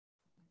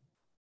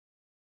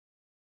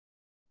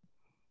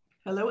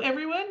Hello,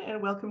 everyone, and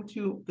welcome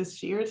to this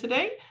Shiur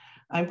today.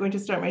 I'm going to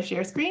start my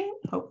share screen,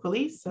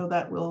 hopefully, so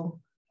that will,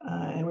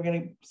 and we're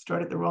going to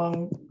start at the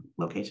wrong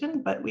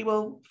location, but we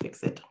will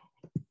fix it.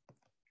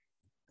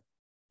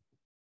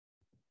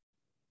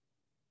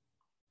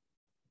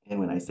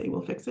 And when I say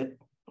we'll fix it,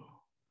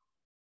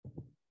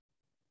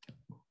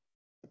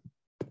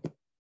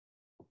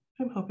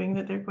 I'm hoping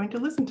that they're going to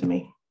listen to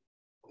me.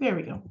 There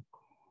we go.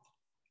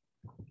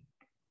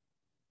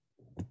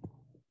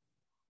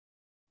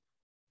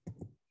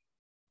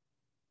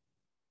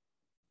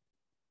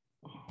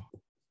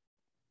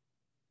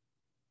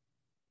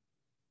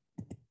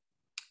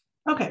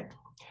 Okay,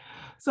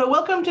 so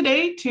welcome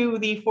today to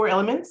the 4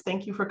 elements.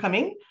 Thank you for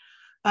coming.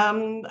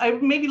 I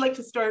maybe like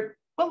to start,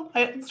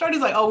 I start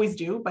as I always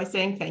do by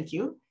saying thank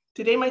you.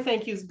 Today, my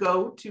thank yous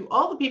go to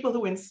all the people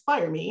who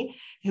inspire me,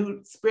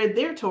 who spread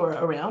their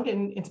Torah around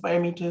and inspire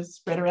me to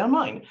spread around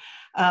mine.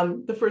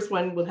 The first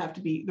one will have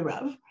to be the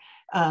Rav.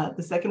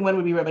 The second one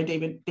would be Rabbi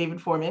David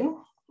Foreman.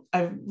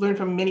 I've learned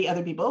from many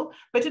other people,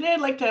 but today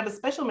I'd like to have a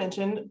special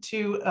mention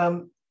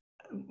to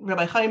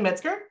Rabbi Chaim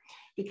Metzger,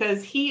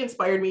 because he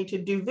inspired me to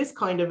do this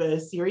kind of a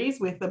series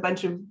with a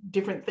bunch of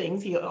different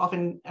things.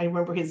 I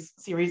remember his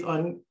series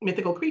on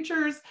mythical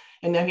creatures,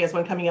 and now he has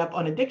one coming up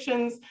on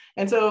addictions.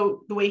 And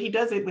so the way he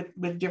does it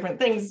with different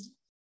things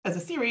as a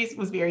series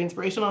was very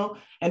inspirational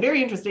and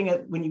very interesting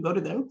when you go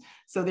to them.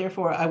 So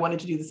therefore I wanted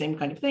to do the same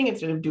kind of thing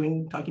instead of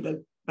talking about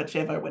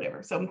Batsheva or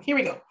whatever. So here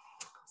we go.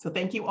 So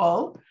thank you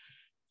all.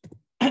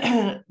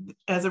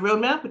 As a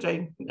roadmap, which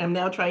I am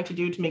now trying to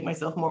do to make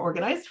myself more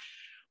organized,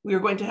 we are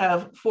going to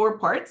have 4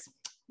 parts.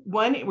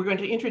 One, we're going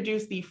to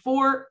introduce the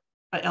 4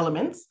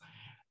 elements,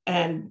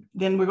 and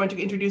then we're going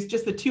to introduce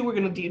just the 2 we're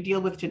going to deal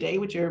with today,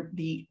 which are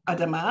the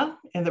Adama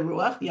and the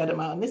Ruach. The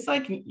Adama on this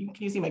side, can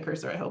you see my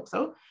cursor? I hope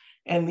so.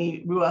 And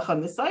the Ruach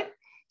on this side.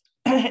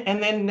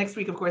 And then next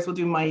week, of course, we'll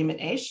do Mayim and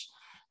Esh,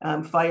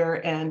 fire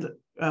and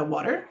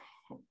water.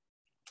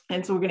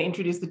 And so we're going to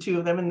introduce the 2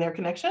 of them and their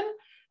connection.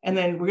 And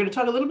then we're going to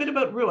talk a little bit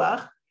about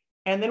Ruach.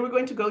 And then we're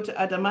going to go to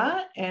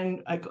Adama,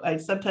 and I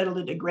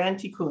subtitled it a grand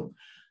tikkun.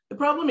 The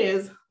problem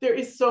is there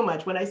is so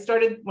much. When I said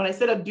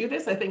I'd do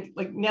this, I think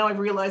like now I've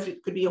realized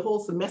it could be a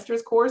whole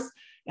semester's course.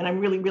 And I'm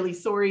really, really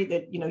sorry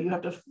that, you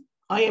have to,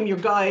 I am your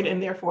guide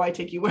and therefore I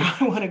take you where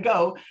I want to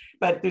go.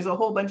 But there's a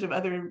whole bunch of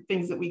other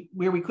things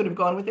where we could have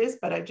gone with this,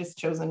 but I've just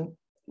chosen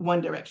one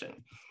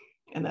direction,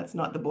 and that's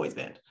not the boys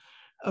band.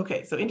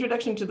 Okay, so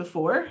introduction to the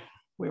 4,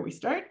 where we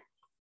start.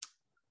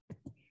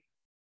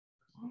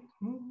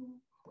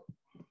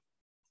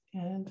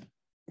 And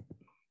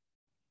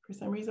for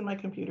some reason, my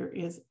computer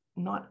is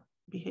not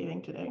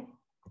behaving today.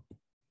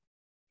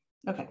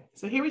 Okay,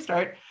 so here we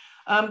start.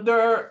 There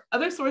are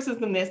other sources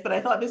than this, but I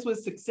thought this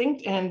was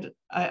succinct, and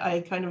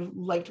I kind of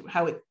liked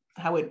how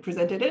it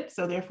presented it.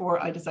 So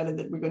therefore, I decided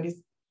that we're going to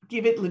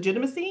give it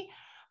legitimacy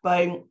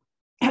by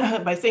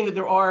saying that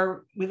there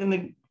are, within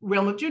the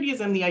realm of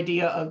Judaism, the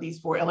idea of these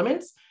 4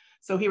 elements.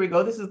 So here we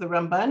go. This is the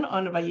Ramban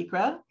on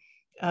Vayikra.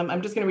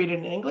 I'm just going to read it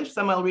in English.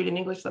 Some I'll read in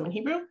English, some in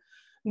Hebrew.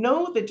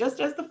 Know that just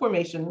as the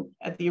formation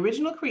at the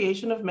original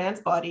creation of man's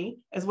body,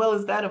 as well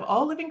as that of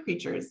all living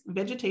creatures,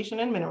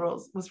 vegetation and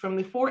minerals, was from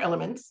the 4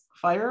 elements,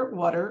 fire,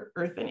 water,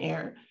 earth, and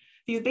air,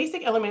 these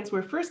basic elements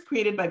were first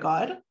created by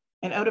God,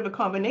 and out of a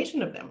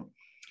combination of them,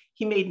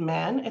 he made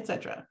man,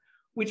 etc.,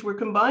 which were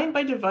combined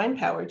by divine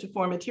power to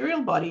form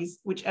material bodies,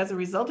 which as a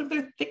result of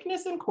their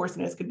thickness and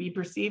coarseness could be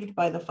perceived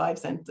by the 5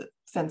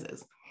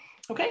 senses.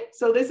 Okay,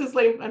 so this is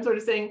like, I'm sort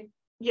of saying,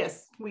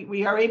 yes,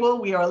 we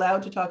are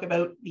allowed to talk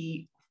about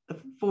the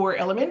 4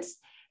 elements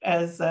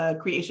as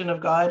creation of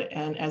God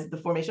and as the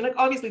formation. Like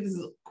obviously, this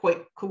is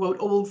quite quote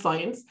old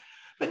science,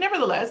 but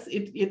nevertheless,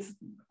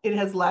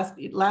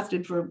 it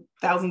lasted for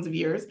thousands of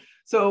years.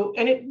 So,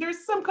 and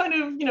there's some kind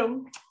of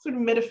sort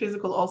of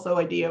metaphysical also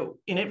idea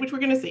in it, which we're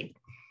going to see.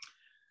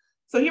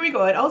 So here we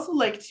go. I'd also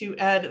like to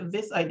add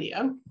this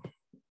idea,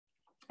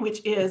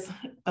 which is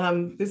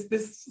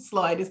this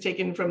slide is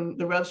taken from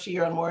the Rav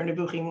Shiur on Moreh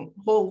Nevuchim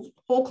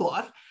whole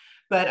cloth,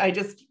 but I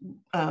just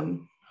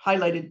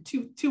highlighted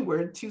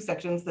two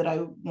sections that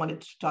I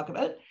wanted to talk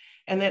about.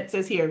 And that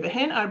says here,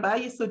 V'hen arba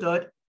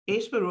yesodot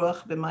esh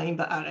v'ruach v'mayim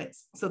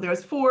ba'aretz. So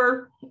there's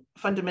 4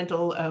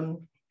 fundamental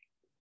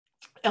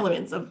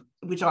elements of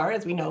which are,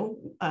 as we know,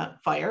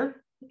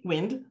 fire,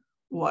 wind,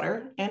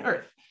 water, and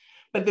earth.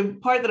 But the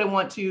part that I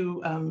want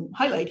to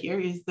highlight here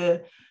is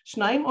the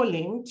shnaim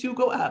olim, 2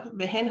 go up,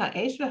 v'hen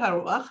ha'esh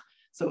v'haruach.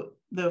 So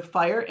the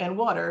fire and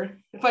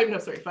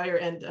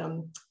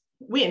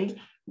wind,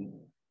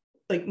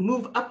 like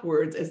move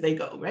upwards as they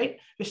go, right?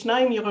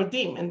 V'shnayim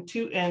yorodim,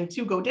 and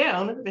two go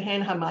down.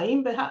 V'hen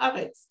hamayim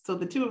v'haaretz. So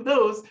the 2 of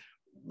those,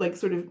 like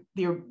sort of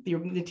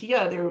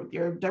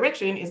their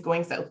direction is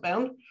going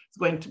southbound. It's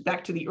going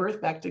back to the earth,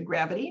 back to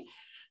gravity.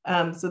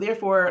 So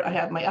therefore, I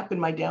have my up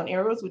and my down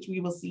arrows, which we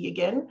will see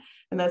again,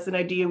 and that's an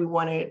idea we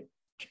wanted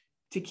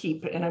to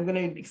keep. And I'm going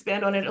to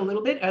expand on it a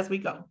little bit as we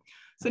go.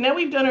 So now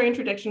we've done our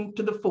introduction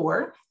to the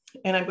 4,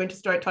 and I'm going to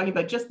start talking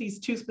about just these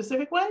 2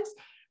 specific ones: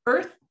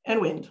 earth and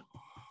wind.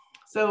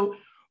 So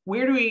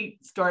where do we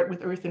start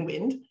with earth and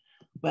wind?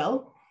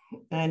 well.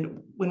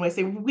 And when I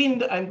say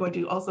wind, I'm going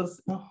to also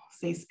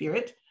say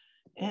spirit.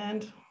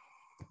 And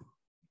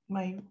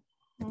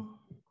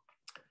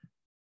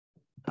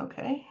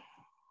okay.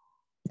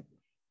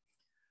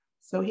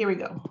 So here we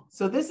go.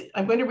 So this,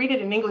 I'm going to read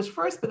it in English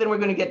first, but then we're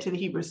going to get to the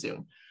Hebrew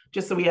soon,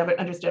 just so we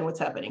understand what's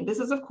happening. This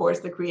is, of course,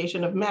 the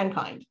creation of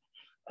mankind.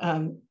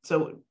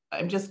 So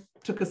I just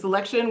took a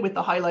selection with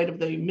the highlight of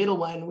the middle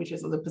one, which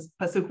is the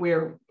pasuk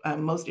we're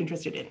most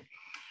interested in.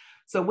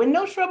 So when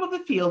no shrub of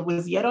the field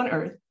was yet on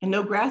earth, and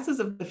no grasses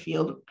of the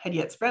field had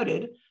yet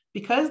sprouted,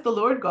 because the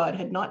Lord God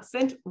had not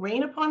sent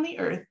rain upon the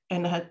earth,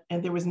 and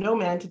there was no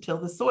man to till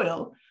the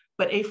soil,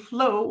 but a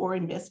flow or a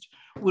mist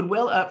would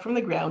well up from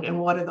the ground and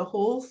water the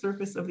whole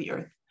surface of the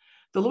earth.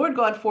 The Lord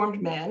God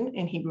formed man,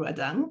 in Hebrew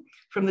Adam,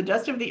 from the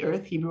dust of the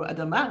earth, Hebrew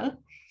Adamah.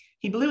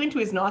 He blew into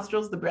his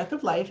nostrils the breath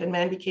of life, and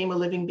man became a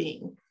living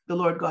being. The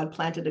Lord God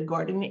planted a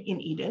garden in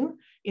Eden,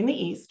 in the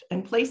east,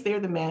 and placed there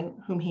the man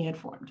whom he had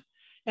formed.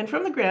 And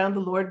from the ground,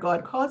 the Lord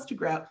God caused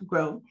to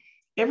grow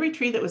every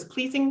tree that was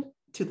pleasing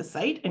to the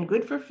sight and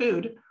good for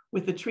food,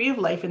 with the tree of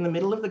life in the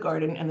middle of the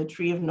garden and the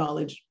tree of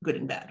knowledge, good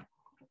and bad.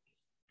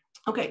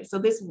 Okay,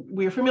 so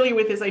we're familiar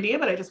with this idea,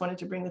 but I just wanted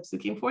to bring the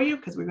psukim for you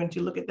because we're going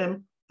to look at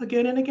them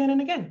again and again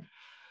and again.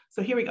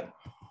 So here we go.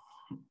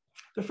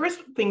 The first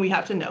thing we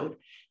have to note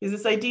is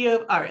this idea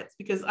of aretz,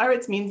 because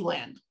aretz means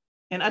land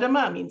and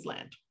adamah means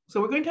land.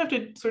 So we're going to have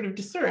to sort of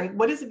discern,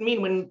 what does it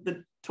mean when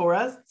the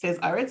Torah says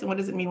aretz and what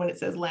does it mean when it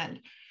says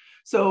land?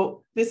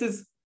 So this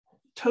is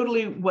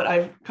totally what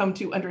I've come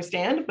to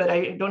understand, but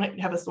I don't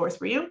have a source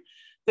for you,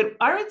 that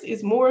aretz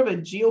is more of a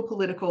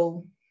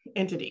geopolitical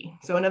entity.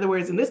 So in other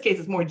words, in this case,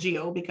 it's more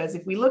geo, because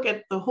if we look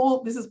at the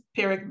whole, this is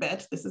Perek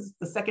Bet, this is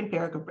the second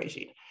Perek of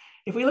Breshit.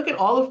 If we look at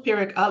all of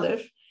Perek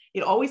Aleph,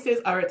 it always says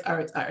aretz,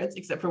 aretz, aretz,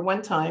 except for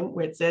one time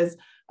where it says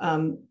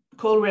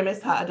kol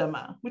remes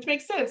ha'adama, which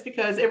makes sense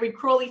because every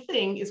crawly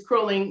thing is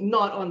crawling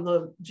not on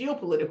the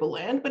geopolitical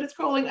land, but it's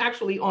crawling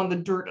actually on the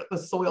dirt, the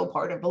soil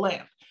part of the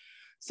land.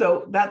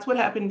 So that's what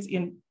happens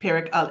in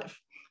Perek Aleph.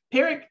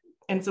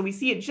 And so we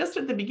see it just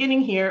at the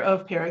beginning here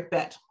of Perek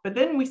Bet, but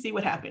then we see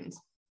what happens.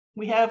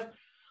 We have,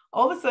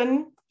 all of a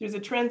sudden, there's a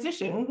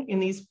transition in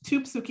these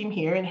two psukim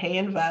here in Hey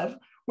and Vav,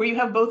 where you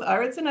have both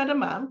aretz and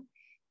adamah,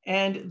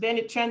 and then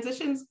it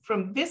transitions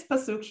from this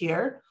pasuk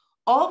here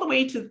all the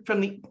way to from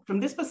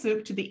this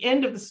pasuk to the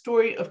end of the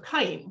story of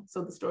Karyn.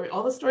 So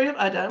all the story of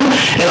Adam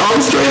and all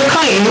the story of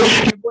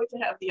Karyn, you're going to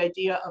have the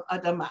idea of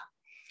adamah.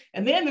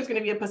 And then there's going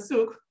to be a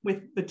pasuk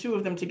with the two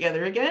of them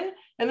together again,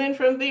 and then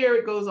from there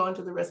it goes on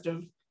to the rest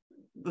of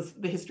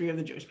the history of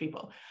the Jewish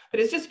people. But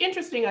it's just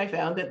interesting, I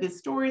found, that the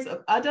stories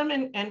of Adam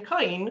and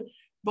Karyn,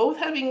 both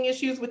having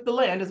issues with the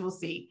land, as we'll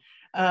see,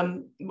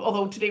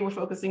 although today we're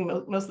focusing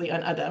mostly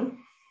on Adam,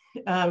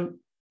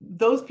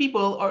 those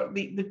people, are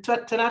the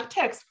Tanakh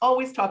text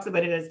always talks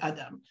about it as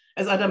Adam,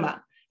 as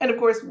Adamah. And of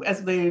course,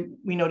 as we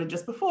noted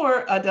just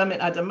before, Adam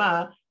and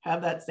Adamah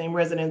have that same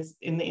resonance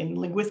in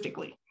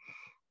linguistically.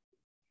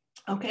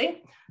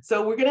 Okay,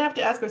 so we're going to have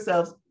to ask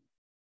ourselves,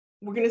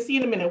 we're going to see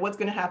in a minute what's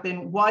going to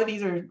happen, why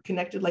these are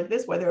connected like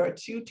this, why there are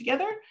two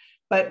together.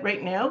 But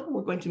right now,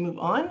 we're going to move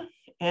on.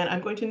 And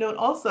I'm going to note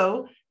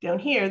also down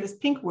here, this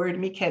pink word,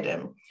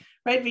 mikedem,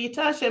 right? V'yita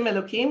Hashem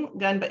Elokim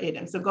gan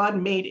ba'edem. So God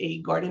made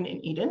a garden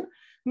in Eden,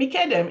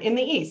 mikedem, in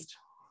the east.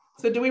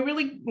 So do we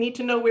really need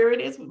to know where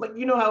it is? Like,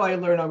 you know how I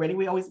learn already.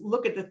 We always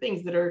look at the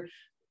things that are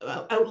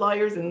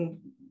outliers and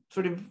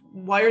sort of,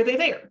 why are they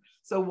there?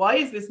 So why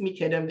is this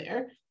mikedem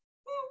there?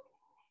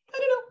 I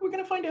don't know, we're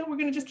going to find out. We're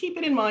going to just keep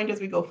it in mind as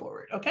we go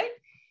forward, okay?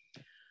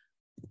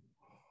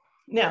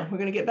 Now, we're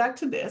going to get back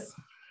to this.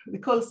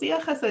 So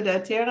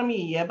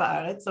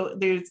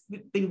there's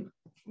the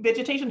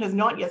vegetation has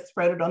not yet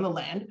sprouted on the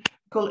land.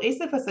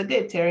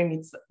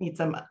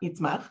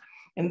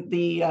 And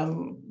the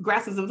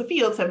grasses of the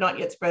fields have not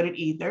yet sprouted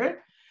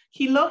either.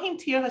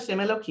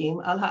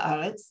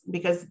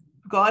 Because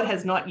God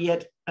has not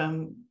yet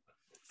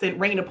sent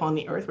rain upon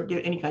the earth or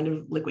give any kind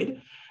of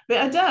liquid.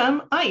 And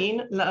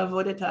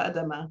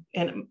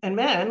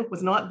man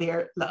was not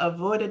there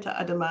la'avod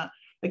adama.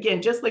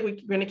 Again, just like we're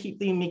going to keep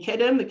the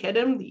mikedem,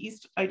 the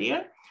east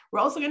idea, we're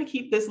also going to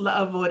keep this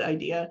la'avod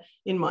idea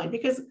in mind,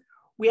 because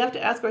we have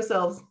to ask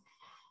ourselves,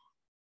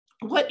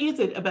 what is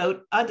it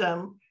about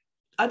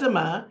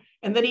adamah,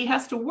 and that he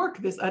has to work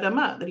this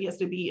adamah, that he has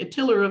to be a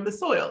tiller of the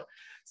soil.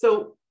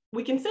 So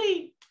we can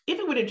say, if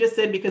it would have just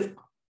said because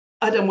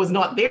Adam was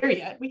not there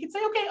yet, we could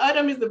say, okay,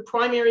 Adam is the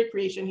primary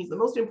creation. He's the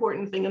most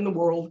important thing in the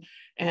world.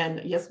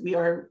 And yes, we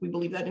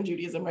believe that in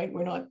Judaism, right?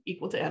 We're not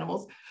equal to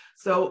animals.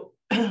 So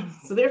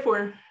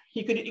therefore,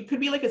 it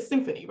could be like a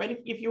symphony, right?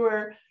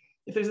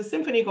 If there's a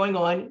symphony going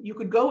on, you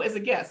could go as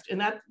a guest,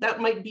 and that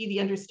might be the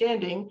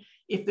understanding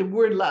if the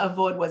word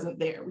la'avod wasn't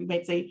there. We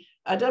might say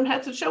Adam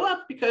had to show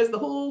up because the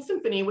whole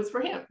symphony was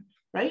for him,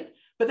 right?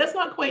 But that's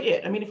not quite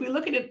it. I mean, if we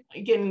look at it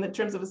again in the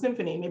terms of a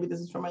symphony, maybe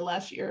this is from my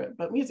last year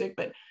about music,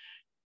 but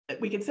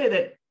we could say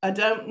that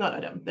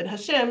that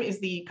Hashem is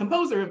the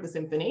composer of the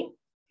symphony,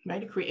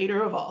 right? A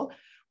creator of all,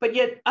 but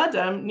yet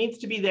Adam needs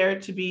to be there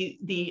to be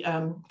the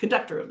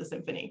conductor of the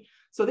symphony.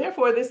 So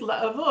therefore, this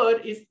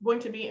la'avod is going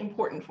to be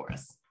important for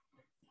us.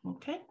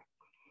 Okay.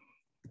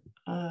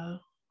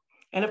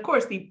 And of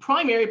course, the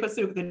primary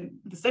pasuk,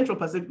 the central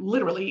pasuk,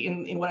 literally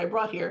in what I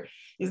brought here,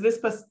 is this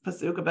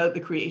pasuk about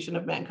the creation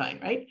of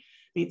mankind, right?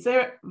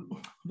 V'yitzer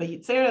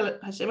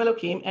Hashem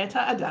Elokim et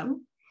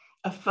ha'adam,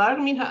 afar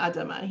min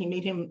ha'adama, he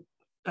made him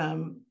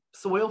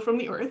soil from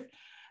the earth,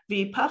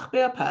 v'yipach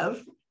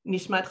be'apav,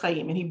 nishmat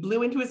chayim, and he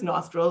blew into his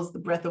nostrils the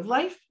breath of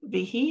life,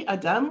 v'hi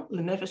adam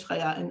lenefesh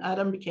chaya, and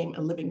Adam became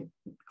a living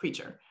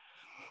creature.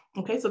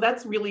 Okay, so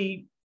that's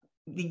really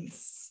the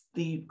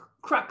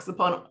crux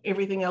upon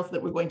everything else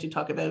that we're going to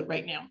talk about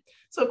right now.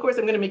 So of course,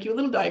 I'm going to make you a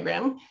little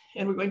diagram,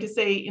 and we're going to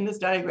say in this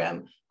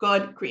diagram,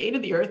 God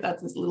created the earth,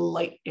 that's this little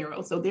light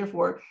arrow. So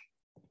therefore,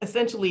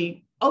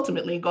 essentially,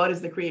 ultimately, God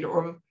is the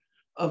creator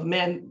of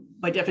man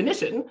by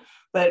definition,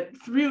 but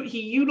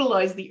he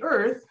utilized the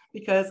earth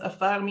because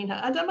afar min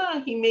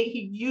ha'adama,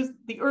 he used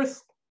the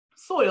earth's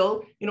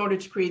soil in order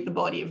to create the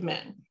body of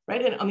man,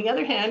 right? And on the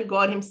other hand,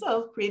 God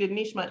himself created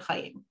nishmat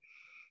chayim,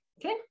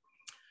 okay?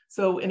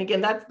 So, and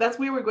again, that's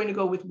where we're going to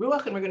go with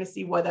ruach, and we're going to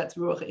see why that's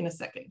ruach in a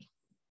second.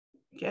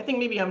 Okay, I think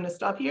maybe I'm going to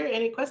stop here.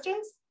 Any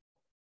questions?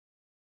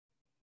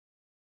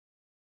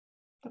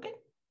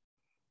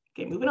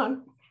 Okay, moving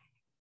on.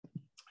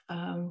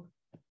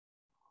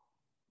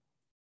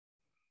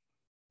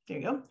 There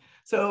you go.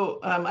 So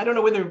I don't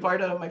know whether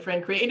Varda, my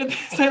friend, created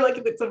this. I like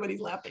it that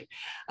somebody's laughing.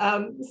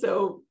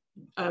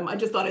 I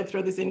just thought I'd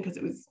throw this in because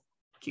it was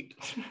cute.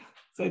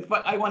 So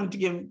I wanted to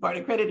give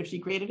Varda credit if she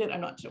created it. I'm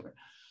not sure.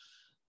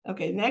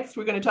 Okay, next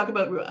we're going to talk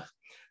about ruach.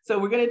 So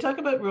we're going to talk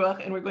about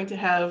ruach, and we're going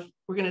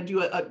to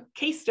do a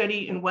case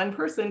study in one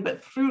person,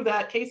 but through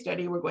that case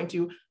study, we're going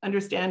to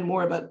understand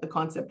more about the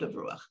concept of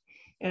ruach.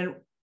 And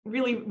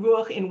really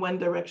ruach in one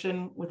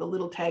direction with a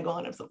little tag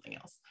on of something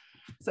else.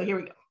 So here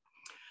we go.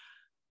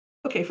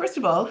 Okay, first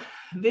of all,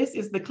 this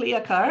is the Kli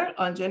Yakar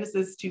on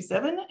Genesis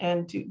 2:7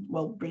 and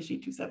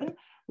Breshit 2:7,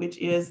 which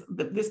is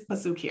this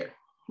pasuk here,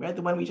 right?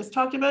 The one we just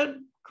talked about,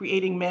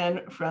 creating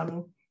man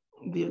from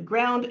the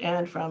ground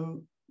and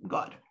from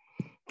God.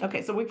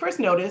 Okay, so we first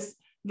notice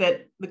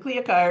that the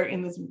Kli Yakar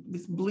in this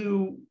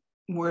blue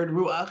word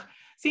ruach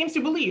seems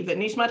to believe that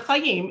nishmat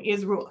chayim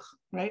is ruach,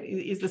 right?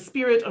 Is the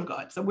spirit of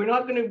God. So we're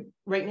not going to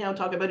right now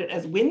talk about it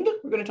as wind.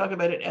 We're going to talk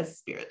about it as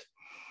spirit.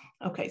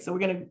 Okay, so we're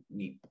going to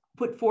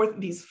put forth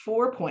these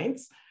 4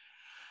 points,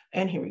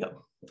 and here we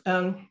go.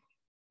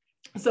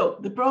 So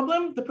the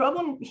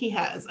problem he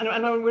has, and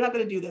we're not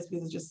going to do this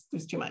because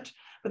there's too much,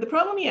 but the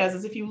problem he has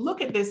is if you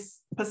look at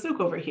this pasuk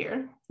over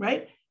here,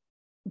 right?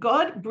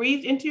 God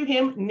breathed into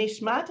him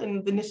nishmat,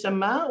 and the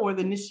nishama or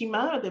the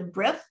nishima, the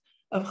breath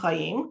of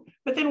chayim.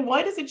 But then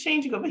why does it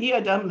change and go v'hi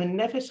adam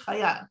lenefesh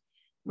chaya,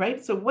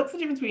 right? So what's the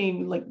difference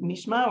between like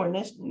nishma or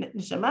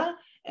nishama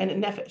and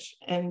nefesh?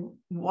 And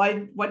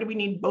why do we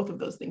need both of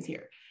those things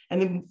here?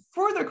 And the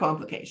further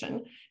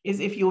complication is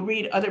if you'll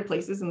read other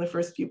places in the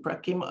first few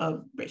prakim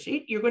of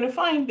Breshit, you're going to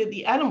find that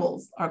the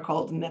animals are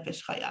called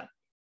nefesh chaya.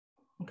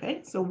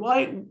 Okay, so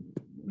why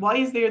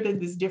is there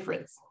this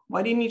difference?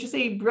 Why didn't you just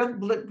say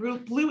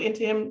blew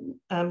into him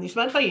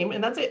nishmat chayim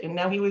and that's it? And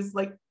now he was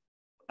like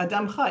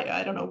adam chaya,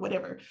 I don't know,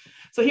 whatever.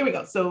 So here we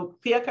go. So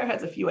Kli Yakar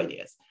has a few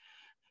ideas.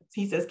 So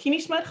he says, ki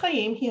nishmat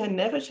chayim hi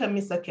hanefesh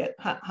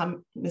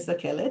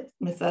hamisachelet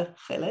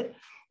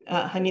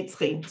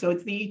hanitzchi. So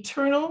it's the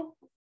eternal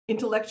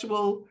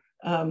intellectual,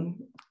 the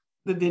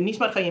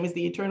nishmat chayim is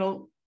the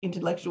eternal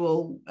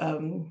intellectual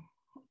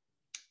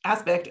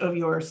aspect of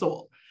your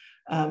soul.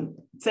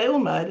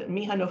 Tzeumad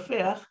mi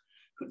hanofech.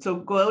 So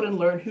go out and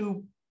learn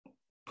who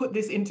put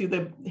this into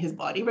his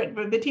body. Right?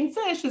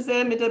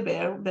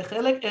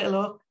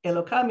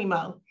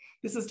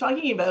 This is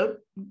talking about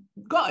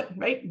God,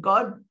 right?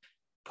 God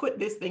put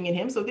this thing in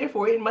him, so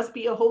therefore it must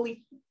be a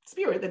Holy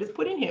Spirit that is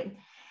put in him.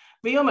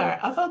 So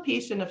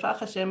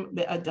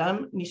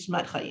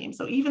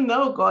even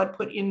though God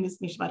put in this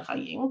nishmat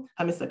chayim,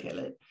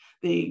 hamisakelet,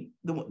 the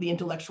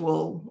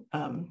intellectual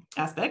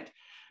aspect,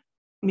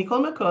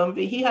 mikol makom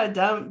v'hi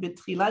adam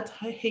b'tchilat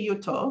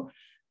heyoto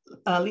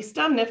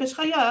listam nefesh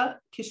chaya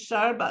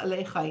kishar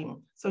ba'alei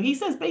chayim. So he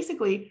says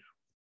basically,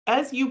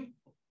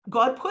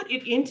 God put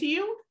it into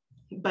you,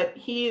 but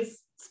he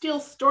is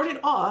still started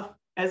off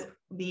as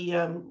the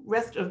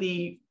rest of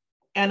the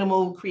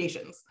animal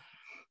creations.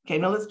 Okay,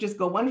 now let's just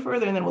go one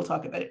further and then we'll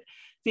talk about it.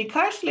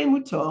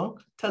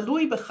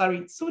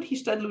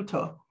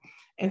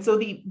 And so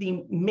the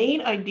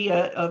main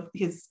idea of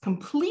his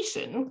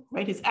completion,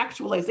 right, his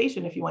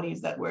actualization, if you want to use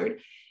that word,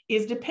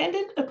 is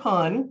dependent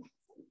upon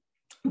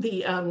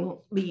is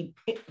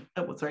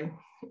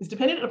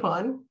dependent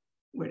upon,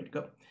 where did it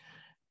go?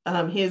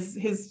 His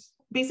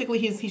basically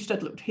his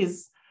hishtadlut,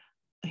 his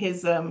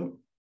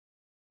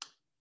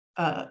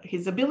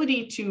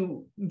ability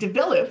to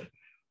develop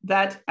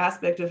that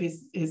aspect of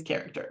his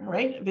character,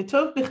 right?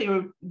 V'tov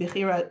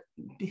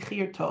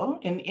b'chirto,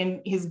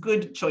 in his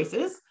good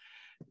choices,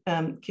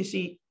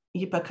 kishi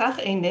yipakach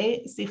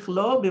einei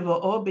sichlo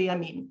b'vo'o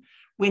b'yamim,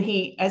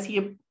 as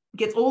he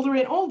gets older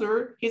and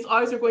older, his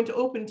eyes are going to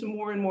open to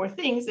more and more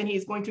things, and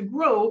he's going to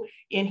grow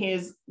in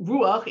his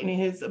ruach, in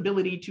his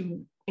ability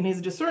to, in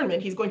his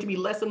discernment. He's going to be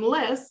less and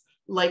less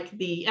like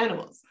the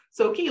animals.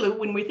 So Kilu,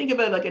 when we think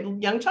about like a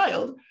young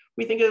child,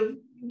 we think of,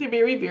 they're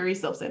very, very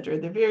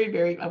self-centered. They're very,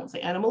 very, I won't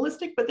say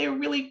animalistic, but they're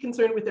really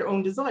concerned with their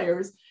own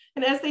desires.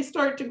 And as they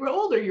start to grow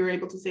older, you're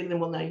able to say to them,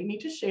 well, now you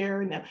need to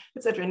share, now,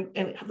 et cetera.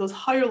 And those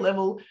higher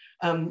level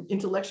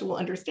intellectual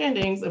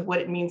understandings of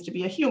what it means to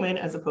be a human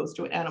as opposed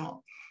to an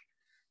animal.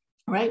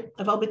 Right?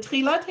 So at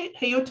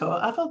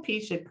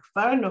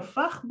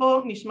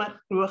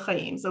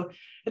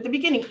the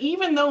beginning,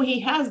 even though he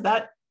has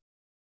that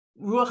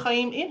ruach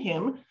chaim in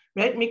him,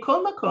 right?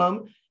 Mikol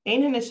makom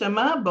ein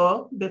neshama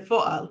bo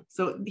befoal.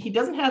 So he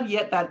doesn't have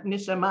yet that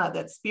neshama,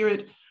 that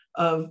spirit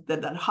of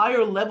that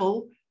higher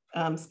level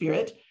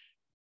spirit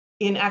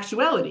in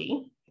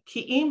actuality.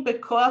 Ki'im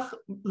bekoach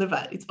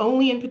levad. It's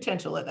only in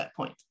potential at that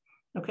point.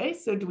 Okay,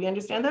 so do we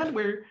understand that?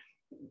 Where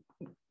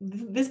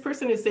this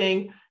person is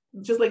saying,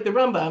 just like the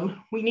Rambam,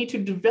 we need to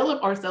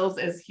develop ourselves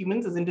as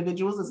humans, as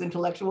individuals, as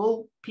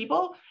intellectual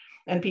people,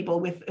 and people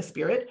with a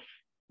spirit,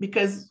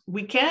 because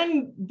we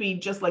can be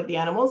just like the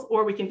animals,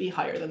 or we can be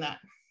higher than that.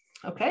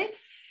 Okay, and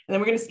then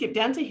we're going to skip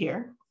down to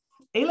here.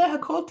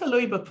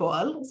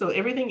 So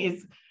everything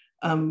is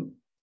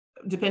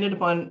dependent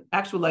upon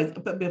actualized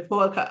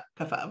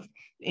kafav,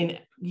 in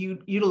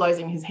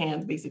utilizing his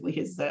hands, basically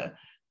his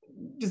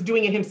just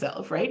doing it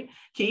himself, right?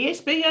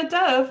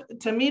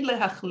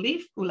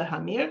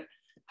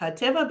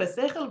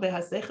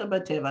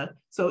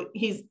 So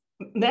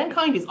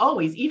mankind is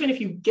always, even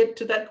if you get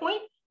to that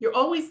point, you're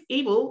always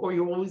able, or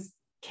you always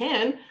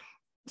can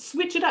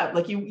switch it up.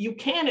 Like you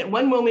can at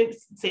one moment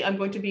say, I'm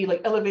going to be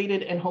like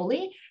elevated and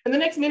holy. And the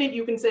next minute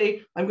you can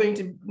say, I'm going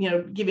to,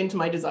 give in to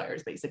my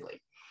desires,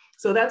 basically.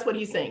 So that's what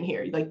he's saying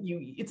here. Like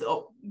it's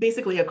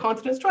basically a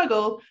constant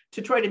struggle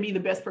to try to be the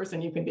best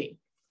person you can be.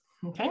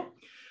 Okay.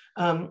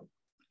 So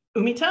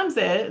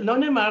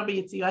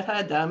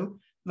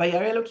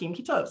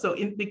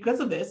because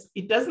of this,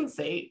 it doesn't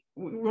say,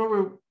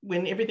 remember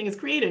when everything is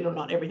created, or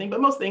not everything, but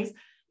most things,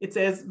 it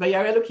says,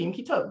 Vayar Elokim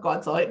kitov.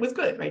 God saw it was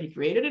good, right? He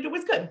created it, it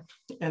was good.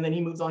 And then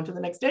he moves on to the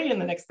next day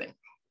and the next thing,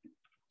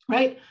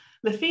 right?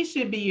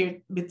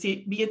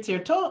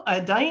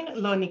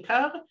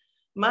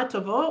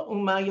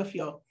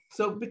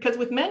 So because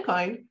with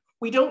mankind,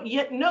 we don't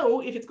yet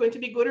know if it's going to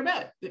be good or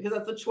bad, because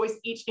that's a choice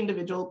each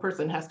individual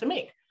person has to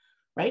make,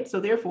 right? So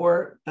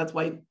therefore, that's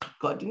why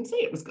God didn't say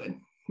it was good.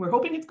 We're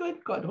hoping it's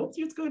good. God hopes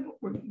it's good.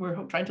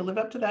 We're trying to live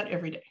up to that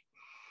every day.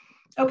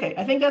 Okay,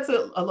 I think that's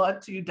a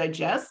lot to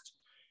digest.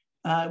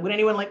 Would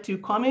anyone like to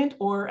comment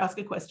or ask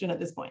a question at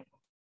this point?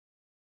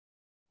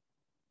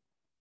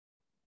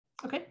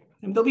 Okay,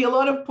 and there'll be a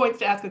lot of points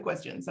to ask a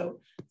question.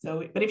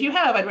 But if you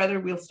have,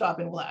 we'll stop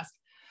and we'll ask.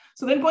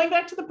 So then going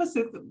back to the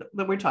pasuk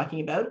that we're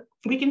talking about,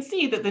 we can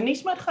see that the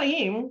Nishmat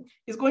Chaim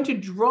is going to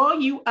draw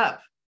you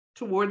up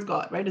towards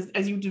God, right?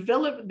 As you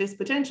develop this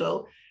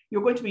potential,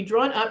 you're going to be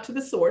drawn up to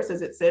the source,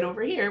 as it said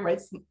over here,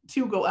 right?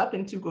 Two go up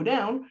and two go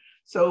down.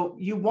 So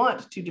you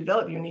want to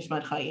develop your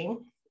Nishmat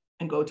Chaim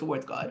and go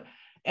towards God.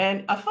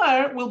 And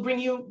Afar will bring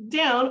you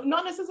down,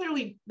 not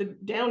necessarily the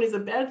down is a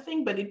bad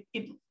thing, but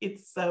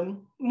it's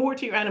more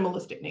to your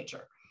animalistic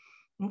nature.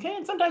 Okay,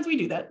 and sometimes we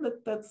do that.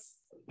 That's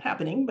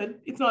happening, but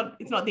it's not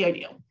the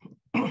ideal.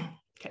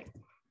 Okay,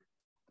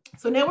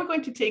 so now we're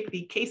going to take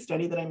the case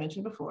study that I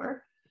mentioned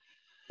before.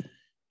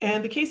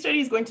 And the case study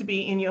is going to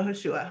be in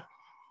Yehoshua,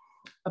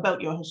 about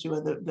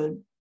Yehoshua,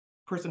 the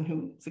person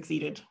who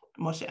succeeded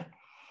Moshe.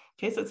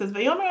 Okay, so it says,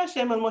 Vayomer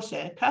Hashem al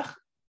Moshe, kach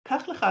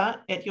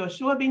lecha et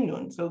Yoshua ben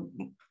Nun. So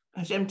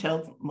Hashem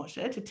tells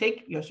Moshe to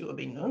take Yoshua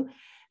ben Nun,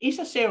 ish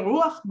asher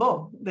ruach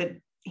bo,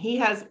 that he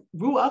has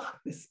ruach,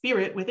 the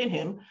spirit within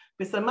him,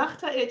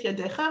 v'samachta et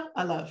yadecha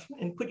alav,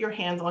 and put your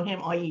hands on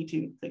him, i.e.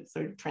 to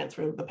sort of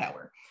transfer the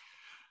power.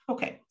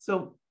 Okay,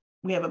 so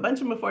we have a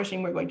bunch of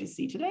mefarshim we're going to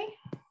see today,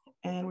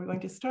 and we're going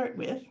to start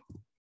with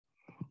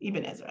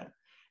Ibn Ezra.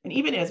 And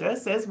Ibn Ezra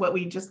says what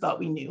we just thought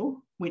we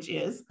knew, which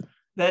is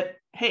that,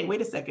 hey,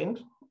 wait a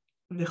second,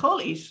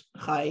 everybody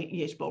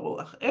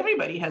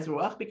has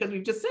ruach, because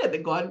we've just said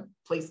that God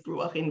placed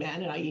ruach in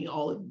man, and i.e.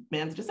 all of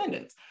man's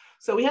descendants.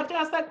 So we have to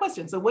ask that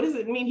question. So what does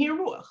it mean here,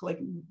 ruach? Like,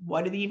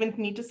 why do they even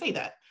need to say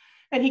that?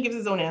 And he gives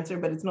his own answer,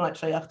 but it's not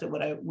shayach to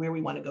where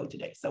we want to go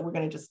today. So we're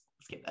going to just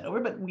skip that over,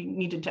 but we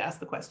needed to ask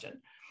the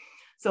question.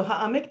 So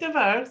Ha'amek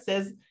Devar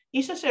says,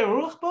 Isha she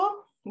ruach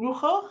bo,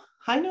 rucho,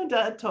 hainu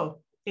da'ato.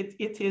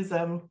 It's his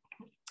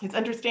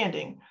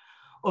understanding.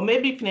 Or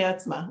maybe pnei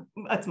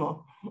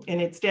atzmo,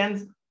 and it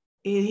stands,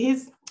 he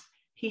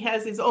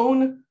has his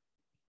own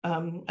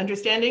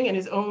understanding and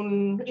his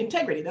own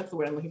integrity. That's the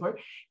word I'm looking for.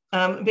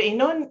 So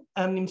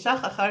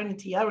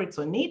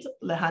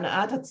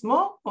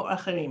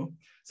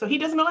he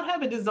does not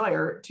have a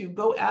desire to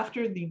go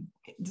after the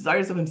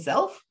desires of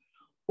himself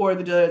or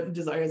the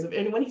desires of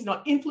anyone. He's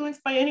not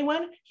influenced by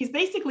anyone. He's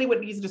basically,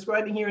 what he's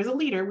describing here as a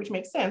leader, which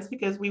makes sense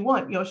because we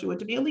want Yoshua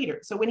to be a leader.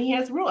 So when he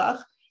has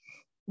ruach,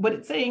 what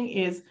it's saying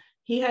is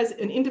he has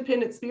an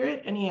independent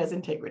spirit and he has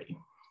integrity.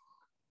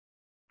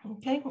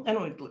 Okay,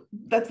 and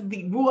that's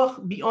the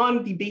ruach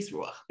beyond the base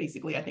ruach,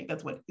 basically. I think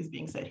that's what is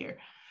being said here.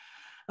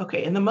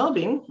 Okay, and the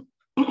Melbim,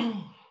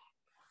 the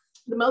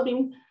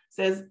Melbim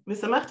says,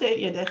 "V'samachta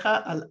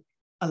yadecha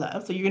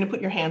alav." So you're going to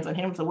put your hands on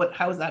him. So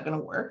how is that going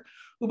to work?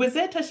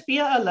 Ubezeh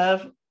tashpia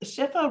alav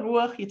shefa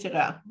ruach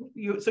yitera.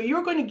 So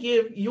you're going to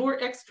give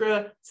your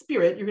extra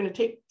spirit. You're going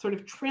to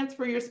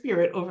transfer your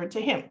spirit over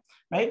to him,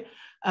 right?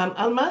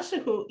 Al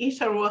mashehu ish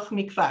haruach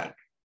mikvar.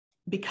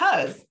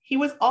 Because he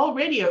was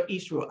already a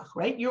ish ruach,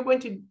 right? You're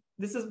going to,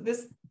 this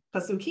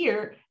pasuk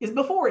here is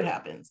before it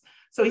happens.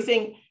 So he's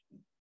saying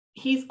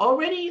he's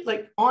already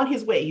like on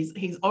his way.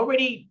 He's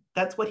already,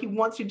 that's what he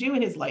wants to do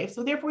in his life.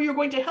 So therefore you're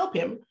going to help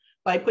him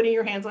by putting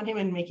your hands on him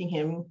and making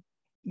him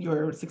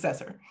your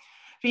successor.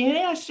 So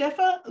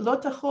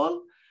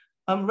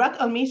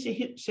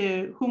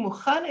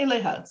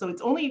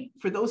it's only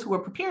for those who are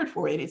prepared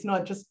for it. It's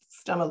not just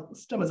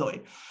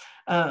stomazoi.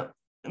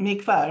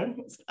 Mikvar,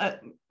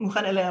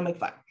 mukhan elea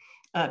mikvar.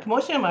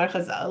 כמו שאמר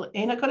חז"ל,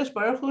 אין הקדוש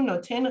ברוך הוא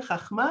נותן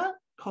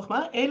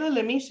חוכמה, אלא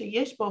למי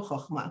שיש בו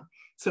חוכמה.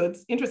 So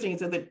it's interesting, it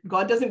said that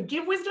God doesn't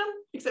give wisdom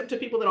except to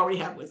people that already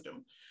have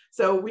wisdom.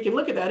 So we can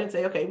look at that and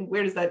say, okay,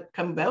 where does that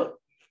come about?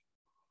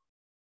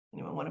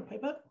 Anyone want to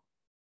pipe up?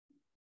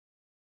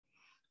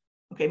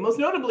 Okay, most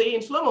notably in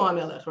Shlomo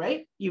HaMelech,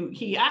 right?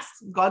 He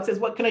asks, God says,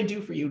 what can I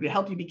do for you to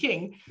help you be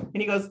king? And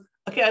he goes,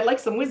 okay, I'd like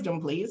some wisdom,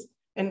 please.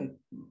 And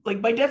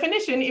like by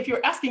definition, if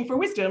you're asking for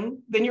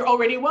wisdom, then you're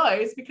already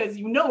wise because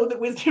you know that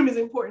wisdom is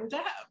important to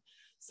have.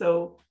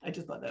 So I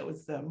just thought that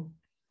was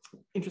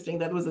interesting.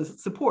 That was a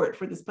support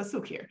for this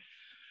pasuk here.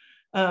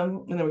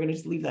 And then we're going to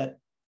just leave that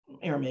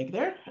Aramaic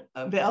there.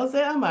 So it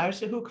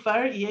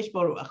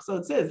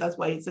says, that's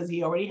why it says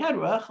he already had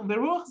ruach.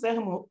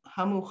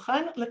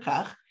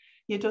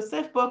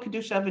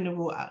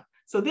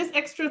 So this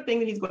extra thing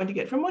that he's going to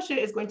get from Moshe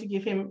is going to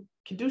give him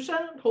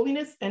kedusha,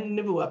 holiness, and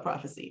nevuah,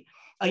 prophecy.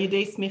 Or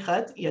Moshe's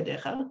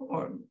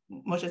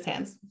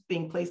hands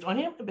being placed on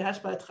him,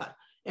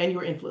 and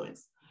your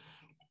influence.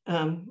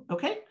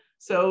 Okay,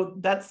 so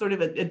that's sort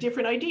of a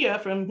different idea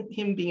from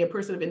him being a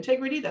person of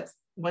integrity. That's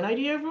one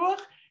idea of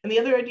ruach. And the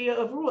other idea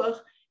of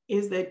ruach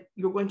is that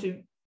you're going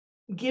to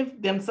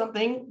give them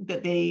something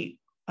that they,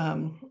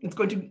 it's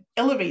going to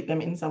elevate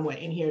them in some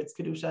way. And here it's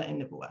kedusha and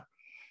nevuah.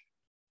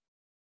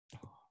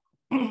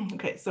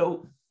 Okay,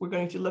 so we're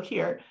going to look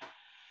here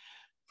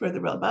for the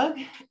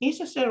Ralbag.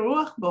 Ish asher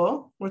ruach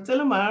bo rotze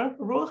lomar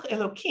ruach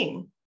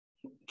Elokim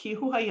ki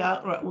hu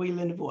haya ra'ui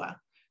lenevuah.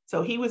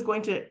 So he was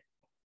going to,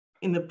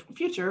 in the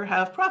future,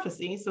 have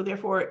prophecy. So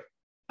therefore,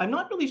 I'm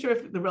not really sure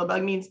if the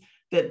Ralbag means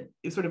that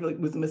it sort of like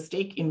was a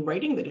mistake in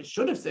writing, that it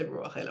should have said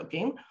ruach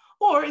Elokim,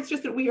 or it's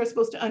just that we are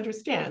supposed to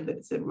understand that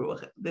it said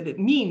ruach, that it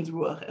means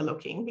ruach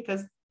Elokim,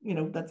 because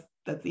that's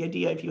the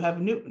idea. If you have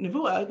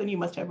nevuah, then you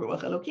must have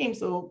ruach Elokim.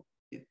 So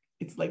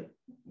it's like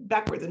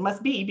backwards. It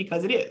must be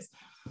because it is.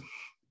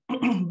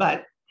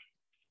 But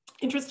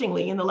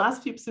interestingly, in the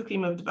last few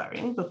psukim of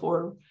Devarim,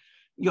 before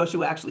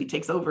Yoshua actually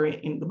takes over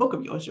in the book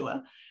of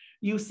Yoshua,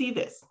 you see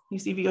this. You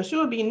see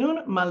Yoshua bin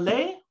Nun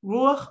maleh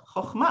ruach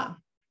chokhmah.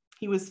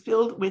 He was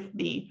filled with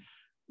the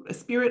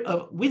spirit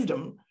of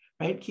wisdom,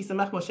 right? Ki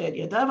samach Moshe et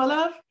yadav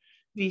alav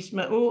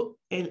v'yishma'u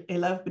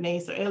elav bnei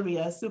Yisrael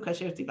v'yasu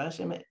kasher tzivah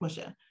Hashem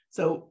Moshe.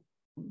 So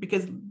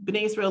because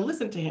Bnei Israel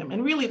listened to him,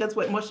 and really that's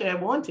what Moshe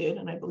wanted,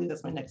 and I believe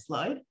that's my next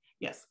slide.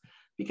 Yes.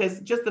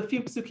 Because just a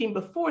few psukim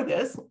before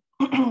this,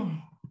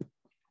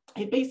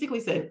 it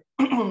basically said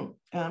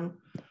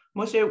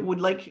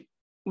Moshe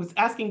was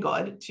asking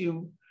God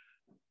to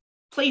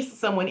place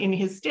someone in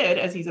his stead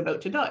as he's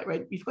about to die,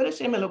 right?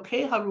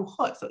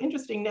 So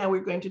interesting, now we're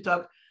going to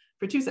talk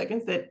for 2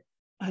 seconds that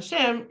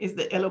Hashem is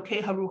the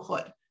Elokei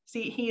Haruchot.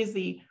 See, he is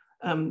the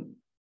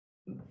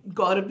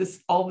God of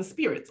all the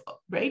spirits,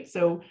 right?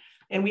 So,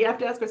 and we have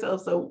to ask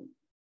ourselves, so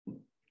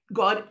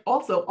God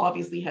also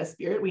obviously has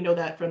spirit. We know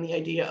that from the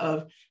idea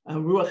of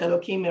Ruach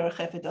Elokim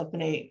merachefet al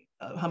pnei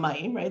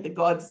hamayim, right? That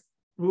God's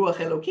Ruach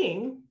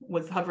Elokim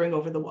was hovering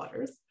over the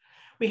waters.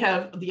 We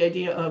have the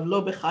idea of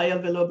lo b'chaya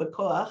velo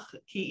b'koach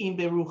ki im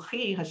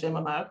beruchi Hashem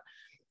amar,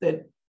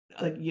 that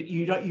like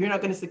you're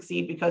not going to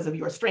succeed because of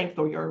your strength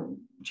or your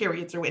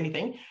chariots or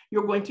anything.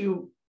 You're going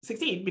to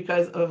succeed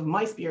because of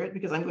my spirit,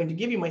 because I'm going to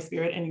give you my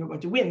spirit, and you're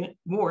going to win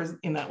wars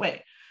in that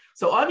way.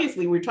 So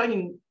obviously we're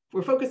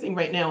focusing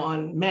right now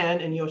on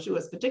man and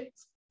Yoshua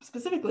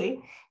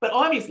specifically, but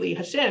obviously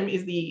Hashem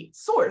is the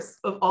source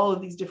of all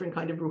of these different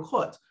kind of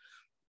ruchot.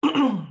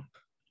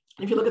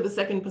 If you look at the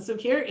second pasuk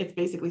here, it's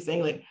basically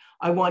saying like,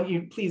 I want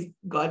you, please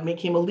God, make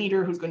him a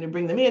leader who's going to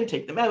bring them in,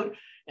 take them out,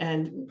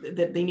 and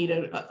that they need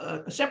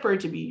a shepherd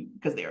to be,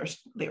 because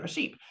they are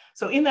sheep.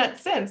 So in that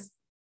sense,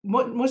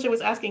 Moshe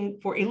was asking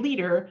for a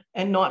leader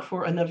and not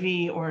for a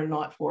Navi or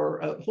not for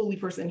a holy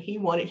person. He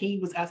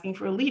was asking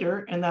for a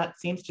leader, and that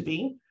seems to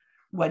be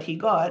what he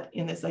got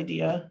in this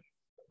idea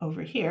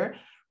over here,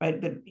 right?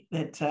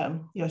 That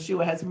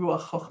Yoshua has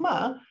ruach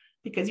chokhmah,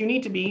 because you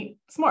need to be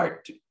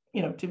smart,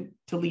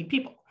 to lead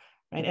people,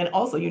 right? And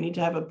also you need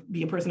to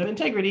be a person of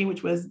integrity,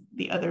 which was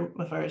the other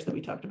mafarish that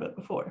we talked about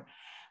before.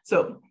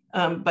 So,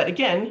 but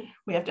again,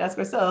 we have to ask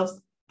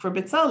ourselves, for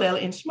Bezalel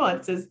in Shemot,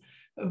 it says,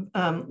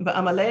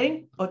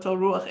 V'amalei oto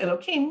ruach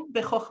Elokim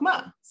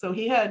bechokma. So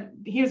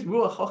here's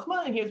ruach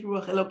chokma and here's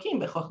ruach Elokim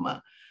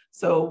bechokma.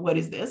 So what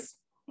is this?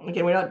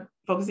 Again, we're not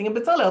focusing on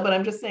Bezalel, but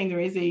I'm just saying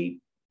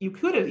he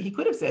could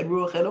have said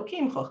ruach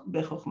Elokim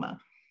bechokma,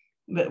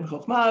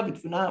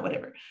 b'tfuna,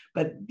 whatever.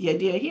 But the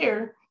idea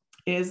here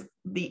is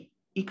the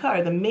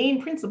ikar, the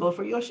main principle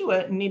for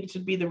Yoshua needed to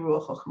be the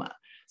ruach chokma.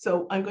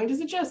 So I'm going to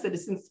suggest that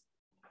since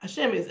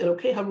Hashem is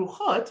Elokei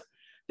haruchot,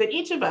 that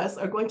each of us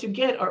are going to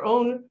get our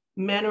own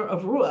manner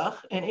of ruach.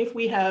 And if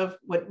we have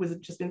what was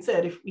just been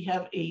said, if we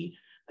have a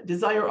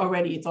desire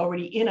already, it's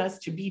already in us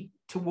to be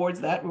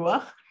towards that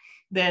ruach,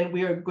 then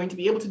we are going to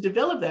be able to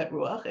develop that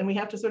ruach. And we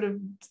have to sort of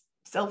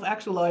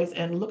self-actualize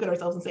and look at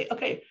ourselves and say,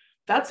 okay,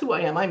 that's who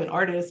I am. I'm an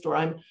artist, or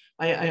I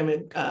am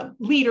a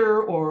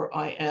leader, or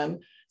I am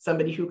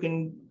somebody who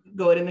can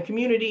go out in the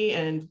community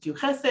and do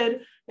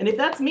chesed. And if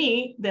that's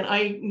me, then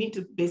I need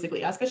to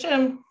basically ask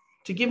Hashem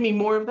to give me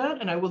more of that,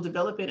 and I will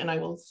develop it and I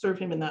will serve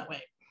him in that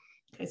way.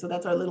 Okay, so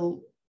that's our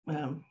little,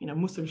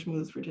 musar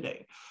shmooze for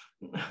today.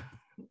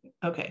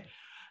 Okay,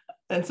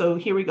 and so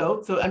here we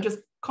go. So I'm just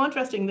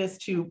contrasting this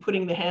to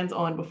putting the hands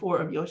on before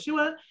of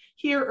Yoshua.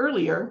 Here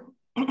earlier,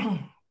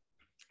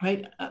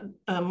 right,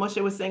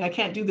 Moshe was saying, I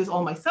can't do this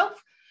all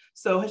myself.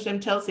 So Hashem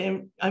tells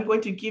him, you're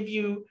going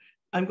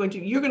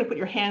to put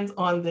your hands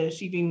on the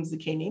Shivim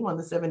Zikanim, on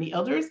the 70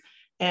 elders,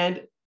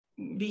 and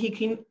so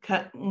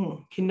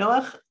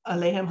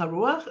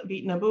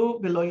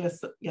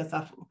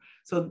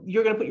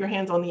you're going to put your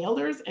hands on the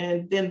elders,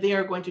 and then they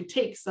are going to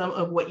take some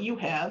of what you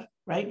have,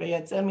 right?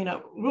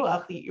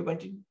 You're going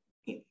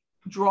to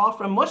draw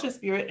from Moshe's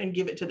spirit and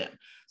give it to them.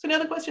 So now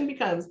the question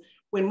becomes,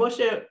 when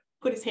Moshe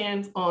put his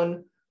hands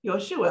on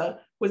Yoshua,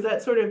 was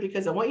that sort of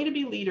because I want you to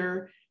be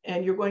leader,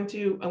 and I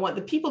want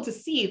the people to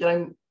see that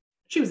I'm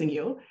choosing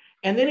you,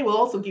 and then it will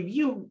also give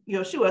you,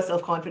 Yoshua,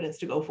 self-confidence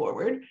to go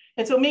forward.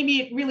 And so maybe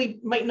it really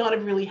might not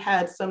have really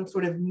had some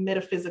sort of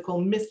metaphysical,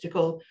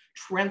 mystical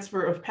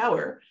transfer of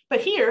power.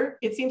 But here,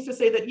 it seems to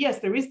say that, yes,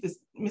 there is this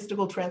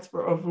mystical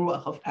transfer of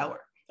ruach, of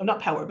power. Not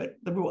power, but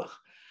the ruach.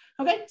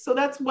 Okay, so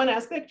that's one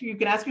aspect. You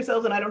can ask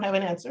yourselves, and I don't have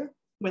an answer,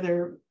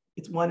 whether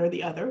it's one or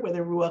the other,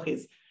 whether ruach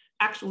is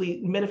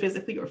actually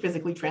metaphysically or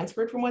physically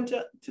transferred from one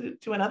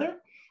to another,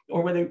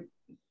 or whether,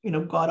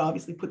 God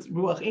obviously puts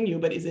ruach in you,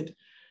 but is it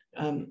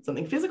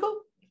something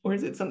physical, or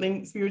is it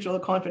something spiritual, a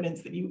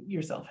confidence that you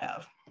yourself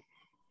have?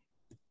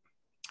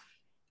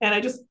 And I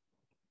just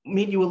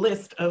made you a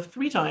list of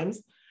 3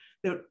 times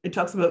that it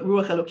talks about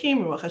Ruach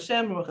Elokim, Ruach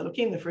Hashem, Ruach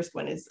Elokim. The first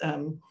one is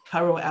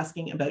Paro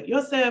asking about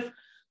Yosef.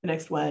 The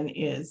next one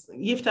is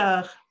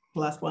Yiftach. The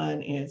last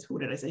one is, who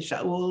did I say?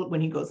 Shaul,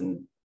 when he goes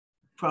and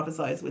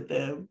prophesies with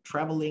the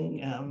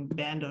traveling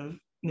band of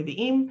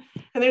Nevi'im.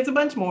 And there's a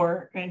bunch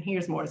more, and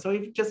here's more. So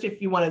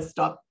if you want to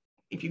stop,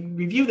 if you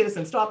review this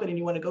and stop it and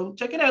you want to go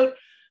check it out,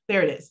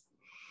 there it is.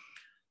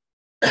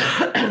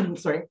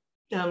 Sorry.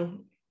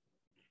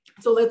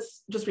 So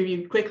let's just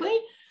review quickly.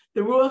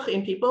 The Ruach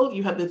in people,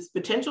 you have this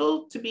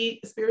potential to be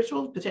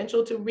spiritual,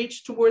 potential to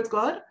reach towards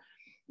God.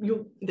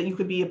 That you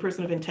could be a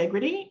person of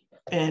integrity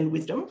and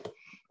wisdom,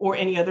 or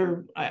any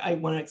other, I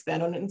want to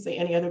expand on it and say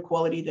any other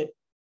quality that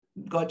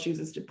God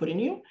chooses to put in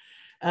you,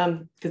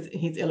 because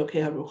he's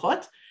Elokei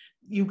HaRuchot.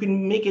 You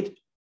can make it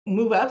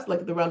move up,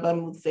 like the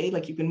Rambam would say,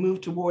 like you can move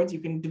towards, you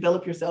can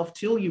develop yourself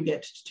till you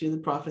get to the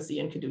prophecy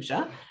and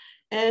Kedusha.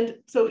 And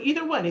so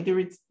either one,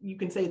 you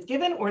can say it's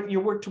given or you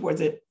work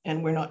towards it,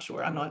 and we're not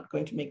sure. I'm not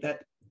going to make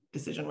that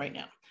decision right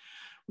now.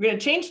 We're going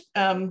to change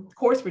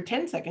course for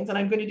 10 seconds, and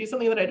I'm going to do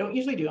something that I don't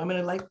usually do. I'm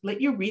going to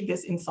let you read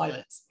this in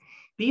silence.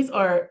 These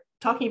are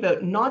talking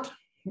about not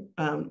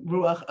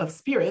ruach of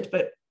spirit,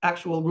 but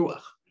actual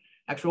ruach,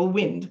 actual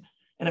wind.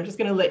 And I'm just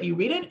going to let you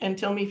read it and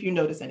tell me if you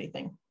notice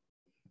anything.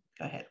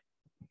 Go ahead.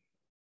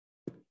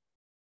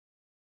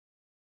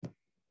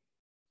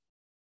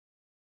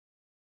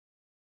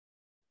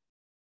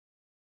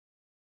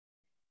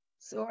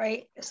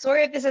 Sorry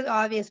if this is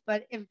obvious,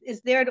 but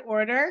is there an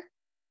order?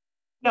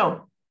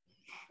 No.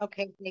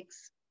 Okay,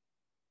 thanks.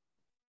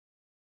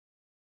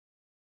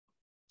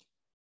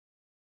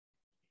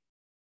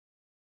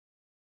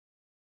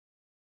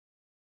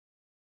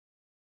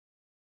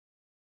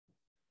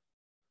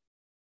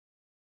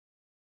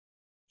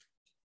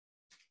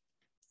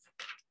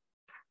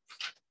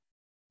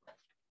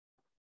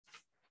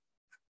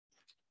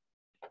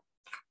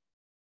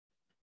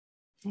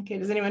 Okay,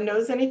 does anyone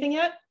notice anything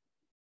yet?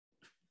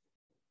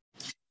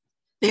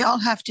 They all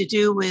have to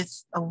do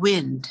with a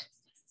wind.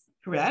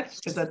 Correct,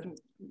 because that's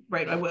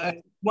right.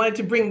 I wanted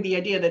to bring the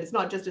idea that it's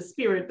not just a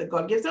spirit that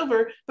God gives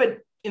over, but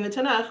in the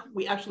Tanakh,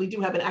 we actually do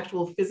have an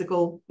actual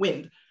physical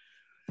wind.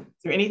 Is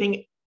there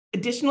anything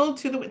additional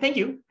to the, thank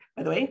you,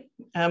 by the way.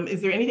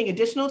 Is there anything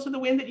additional to the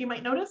wind that you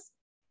might notice?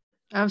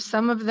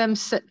 Some of them,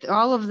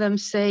 all of them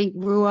say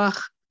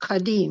Ruach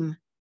Kadim.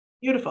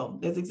 Beautiful,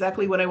 that's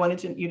exactly what I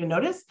wanted you to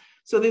notice.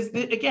 So there's,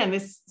 again,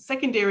 this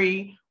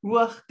secondary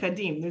Ruach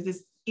Kadim. There's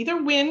this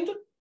either wind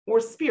or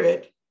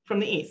spirit from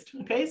the east,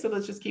 okay? So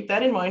let's just keep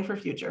that in mind for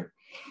future.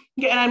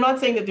 Okay, and I'm not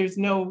saying that there's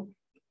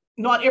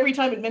not every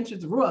time it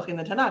mentions ruach in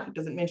the Tanakh, it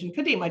doesn't mention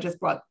kadim. I just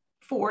brought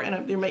 4,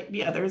 and there might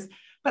be others,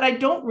 but I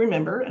don't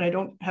remember,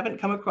 and haven't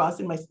come across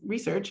in my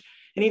research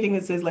anything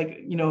that says like,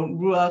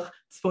 ruach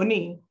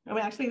tzfoni. I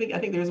mean, actually, I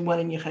think there's one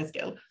in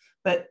Yechezkel,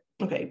 but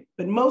okay.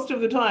 But most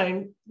of the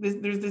time,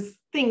 there's this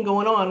thing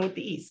going on with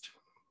the east.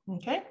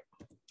 Okay.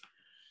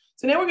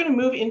 So now we're going to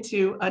move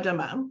into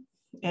Adama,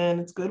 and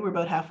it's good. We're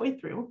about halfway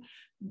through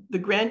the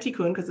Grand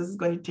Tikkun, because this is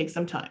going to take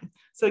some time.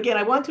 So again,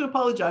 I want to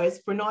apologize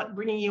for not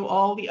bringing you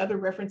all the other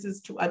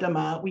references to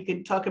Adama. We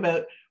could talk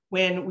about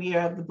when we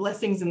have the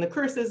blessings and the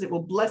curses, it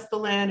will bless the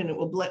land, and it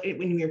will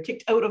when we are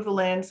kicked out of the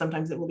land,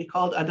 sometimes it will be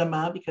called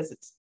Adama because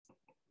it's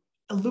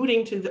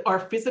alluding to our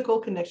physical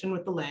connection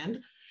with the land.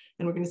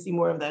 And we're going to see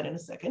more of that in a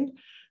second.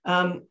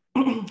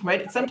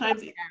 Right?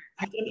 Sometimes,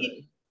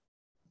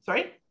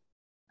 sorry?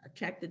 I'll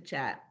check the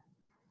chat.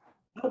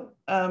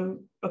 Oh,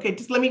 okay,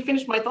 just let me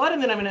finish my thought,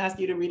 and then I'm going to ask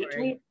you to read it to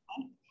me.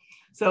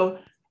 So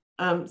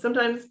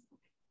sometimes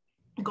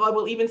God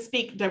will even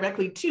speak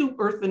directly to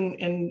earth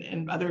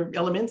and other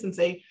elements and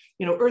say,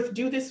 earth,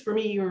 do this for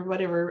me or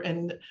whatever.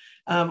 And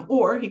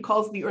or he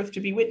calls the earth to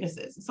be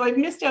witnesses. So I've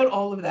missed out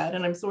all of that,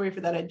 and I'm sorry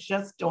for that. I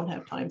just don't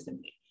have time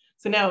simply.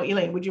 So now,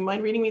 Elaine, would you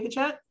mind reading me the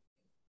chat?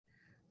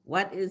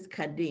 What is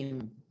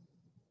kadim?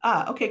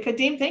 Okay,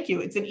 kadim, thank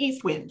you. It's an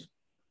east wind.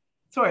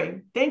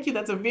 Sorry, thank you.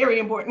 That's a very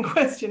important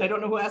question. I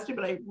don't know who asked it,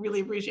 but I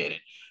really appreciate it.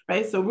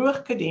 Right, so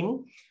ruach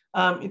kadim,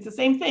 it's the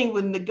same thing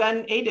when the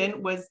Gan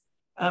Eden was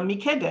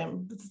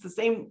mikedem. It's the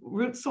same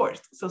root source.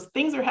 So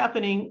things are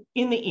happening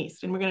in the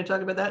east, and we're going to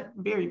talk about that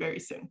very, very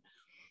soon.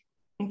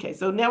 Okay,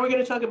 so now we're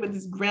going to talk about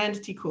this grand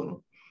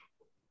tikkun.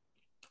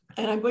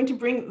 And I'm going to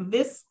bring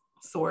this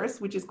source,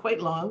 which is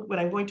quite long, but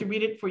I'm going to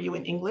read it for you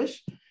in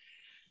English.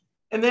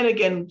 And then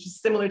again,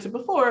 just similar to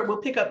before,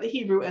 we'll pick up the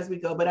Hebrew as we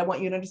go, but I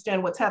want you to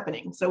understand what's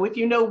happening. So if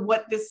you know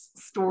what this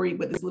story,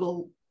 what this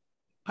little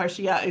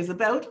parshiah is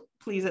about,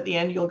 please at the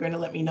end, you're going to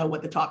let me know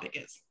what the topic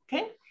is,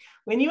 okay?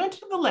 When you enter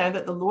the land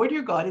that the Lord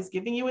your God is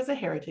giving you as a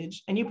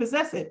heritage, and you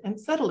possess it and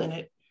settle in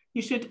it,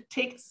 you should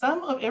take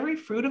some of every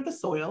fruit of the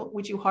soil,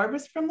 which you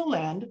harvest from the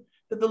land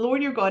that the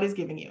Lord your God is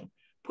giving you,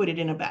 put it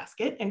in a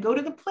basket, and go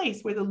to the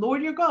place where the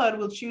Lord your God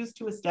will choose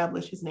to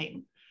establish his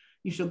name.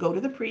 You shall go to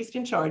the priest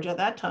in charge at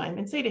that time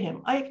and say to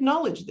him, I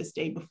acknowledge this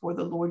day before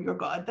the Lord your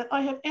God that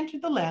I have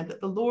entered the land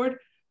that the Lord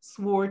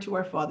swore to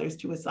our fathers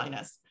to assign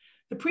us.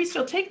 The priest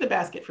shall take the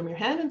basket from your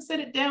hand and set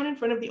it down in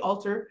front of the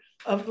altar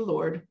of the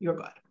Lord your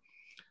God.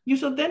 You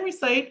shall then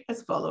recite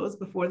as follows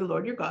before the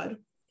Lord your God,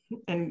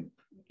 and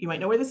you might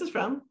know where this is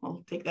from.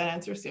 I'll take that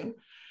answer soon.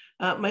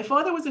 My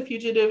father was a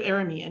fugitive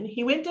Aramean.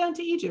 He went down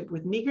to Egypt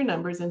with meager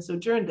numbers and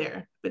sojourned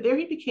there, but there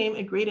he became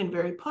a great and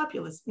very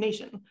populous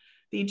nation.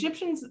 The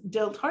Egyptians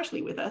dealt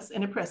harshly with us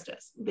and oppressed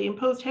us. They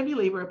imposed heavy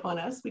labor upon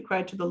us. We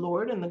cried to the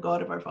Lord and the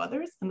God of our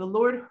fathers, and the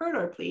Lord heard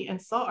our plea and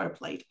saw our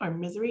plight, our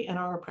misery, and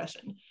our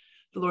oppression.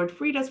 The Lord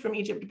freed us from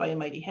Egypt by a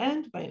mighty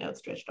hand, by an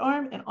outstretched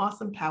arm, and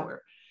awesome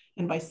power,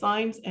 and by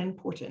signs and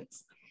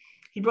portents.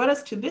 He brought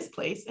us to this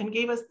place and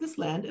gave us this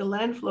land, a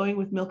land flowing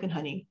with milk and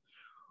honey.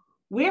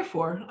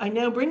 Wherefore, I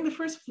now bring the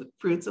first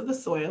fruits of the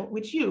soil,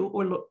 which you,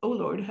 O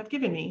Lord, have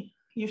given me.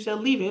 You shall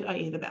leave it,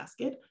 i.e. the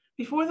basket,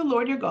 before the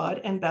Lord your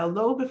God, and bow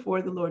low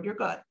before the Lord your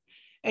God.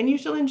 And you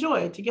shall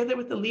enjoy, together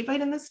with the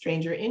Levite and the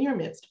stranger in your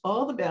midst,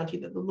 all the bounty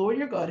that the Lord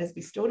your God has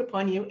bestowed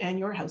upon you and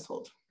your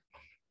household.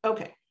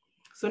 Okay,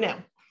 so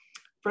now,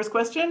 first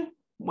question,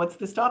 what's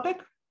this topic?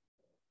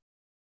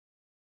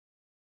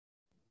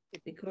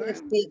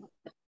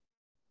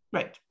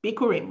 Right,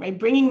 bikurim, right?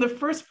 Bringing the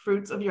first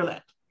fruits of your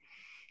land.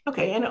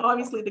 Okay, and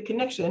obviously the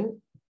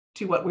connection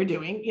to what we're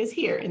doing is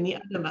here in the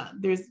Adama.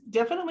 There's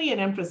definitely an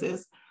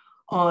emphasis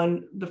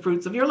on the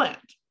fruits of your land,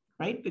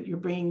 right? That you're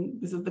bringing,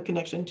 this is the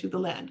connection to the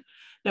land.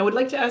 Now I would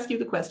like to ask you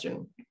the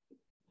question.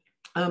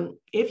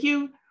 If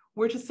you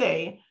were to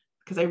say,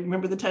 because I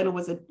remember the title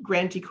was a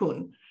Grand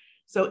Tikkun.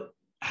 So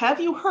have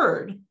you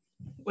heard,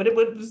 what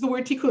does the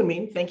word tikkun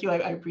mean? Thank you, I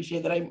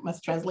appreciate that I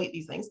must translate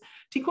these things.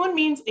 Tikkun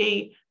means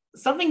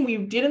something we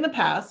did in the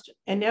past,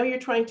 and now you're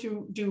trying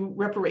to do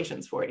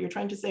reparations for it. You're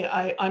trying to say,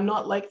 I'm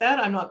not like that.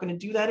 I'm not going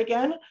to do that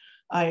again.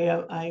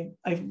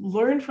 I've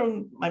learned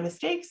from my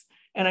mistakes,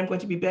 and I'm going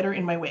to be better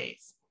in my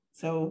ways.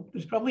 So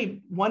there's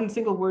probably one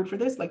single word for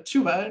this, like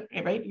tshuva,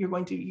 right?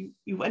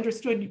 You've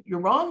understood you're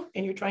wrong,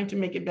 and you're trying to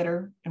make it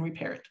better and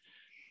repair it.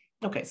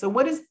 Okay, so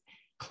what is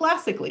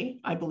classically,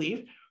 I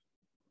believe,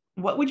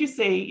 what would you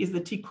say is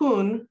the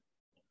tikkun,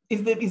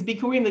 is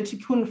bikurim the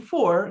tikkun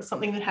for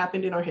something that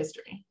happened in our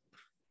history?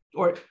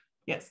 Or,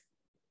 yes.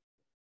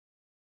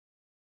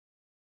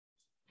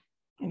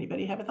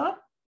 Anybody have a thought?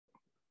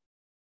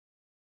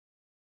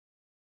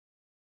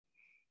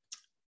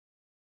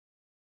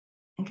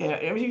 Okay,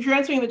 if you're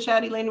answering the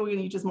chat, Elaine,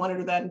 you just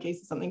monitor that in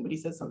case somebody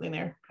says something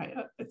there.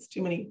 It's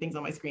too many things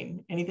on my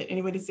screen.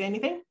 Anybody say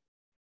anything?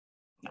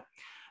 No.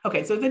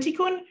 Okay, so the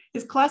tikkun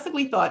is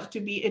classically thought to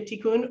be a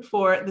tikkun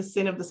for the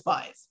sin of the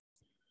spies.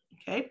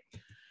 Okay,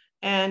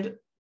 and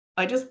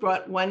I just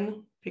brought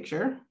one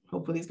picture,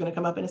 hopefully it's going to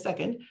come up in a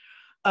second,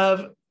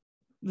 of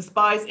the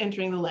spies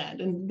entering the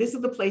land. And this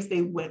is the place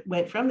they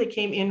went from. They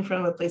came in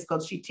from a place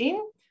called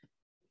Shittim,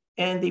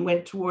 and they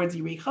went towards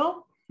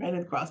Yericho, right,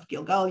 and across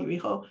Gilgal,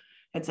 Yericho,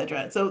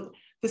 etc. So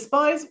the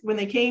spies, when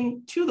they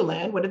came to the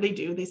land, what did they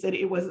do? They said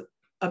it was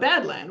a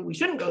bad land. We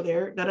shouldn't go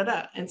there, da, da,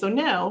 da. And so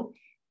now,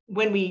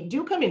 when we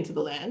do come into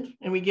the land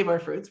and we give our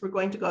fruits, we're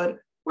going to God,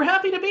 we're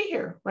happy to be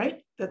here,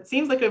 right? That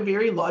seems like a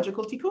very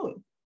logical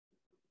tikkun.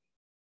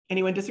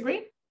 Anyone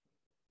disagree?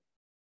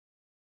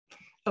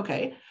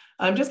 Okay,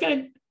 I was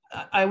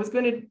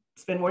going to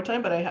spend more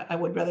time, but I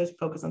would rather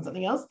focus on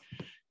something else.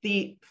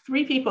 The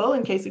three people,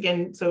 in case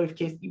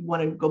you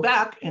want to go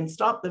back and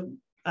stop the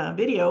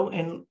video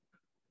and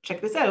check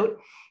this out,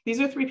 these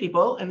are three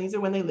people, and these are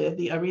when they lived.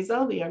 The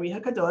Arizal, the Ari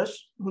HaKadosh,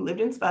 who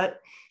lived in Sfat,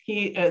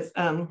 he is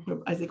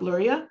Isaac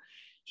Luria.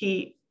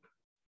 He,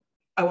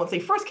 I won't say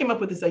first came up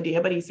with this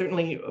idea, but he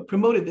certainly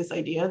promoted this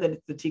idea that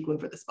it's the tikkun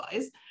for the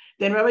spies.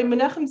 Then Rabbi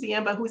Menachem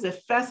Ziemba, who's a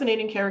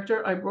fascinating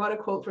character. I brought a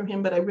quote from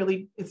him, but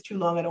it's too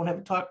long. I don't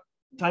have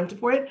time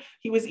for it.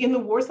 He was in the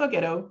Warsaw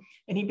Ghetto,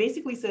 and he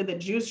basically said that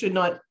Jews should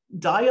not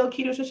die al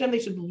Kiddush Hashem, they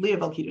should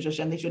live al Kiddush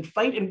Hashem. They should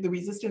fight in the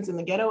resistance in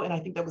the ghetto, and I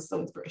think that was so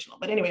inspirational.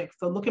 But anyway,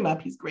 so look him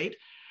up, he's great.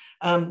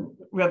 And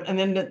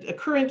then a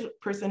current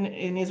person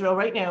in Israel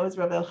right now is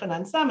Rav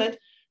Elchanan Samet,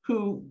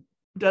 who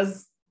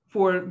does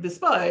for the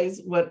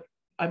spies what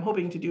I'm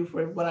hoping to do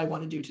for what I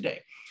want to do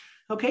today.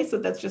 Okay, so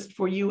that's just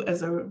for you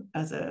as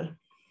a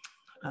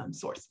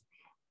source.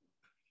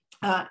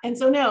 And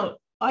so now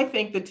I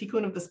think the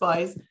tikkun of the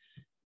spies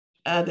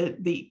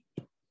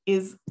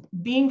is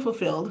being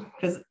fulfilled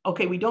because,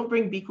 okay, we don't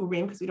bring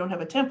bikurim because we don't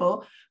have a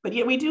temple, but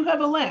yet we do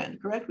have a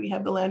land, correct? We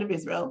have the land of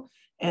Israel,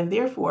 and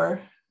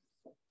therefore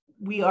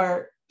we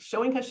are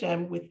showing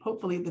Hashem, with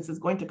hopefully this is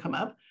going to come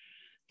up,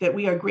 that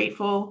we are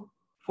grateful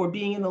for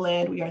being in the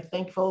land, we are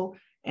thankful,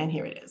 and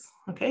here it is.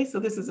 Okay, so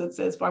this is, it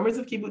says, farmers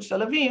of Kibbutz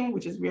Shalavim,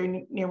 which is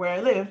very near where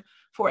I live,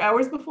 4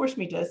 hours before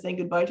Shemitah, saying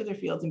goodbye to their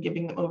fields and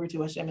giving them over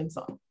to Hashem in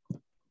song.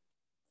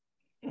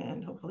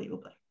 And hopefully it will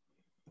play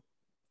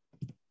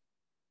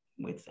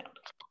with sound.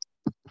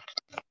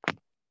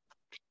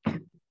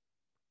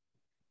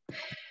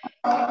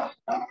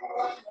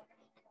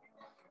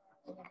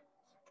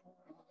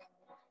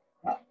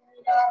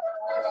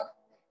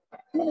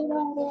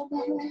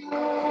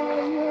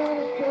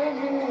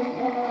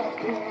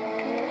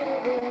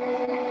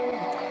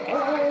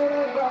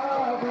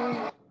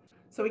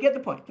 So we get the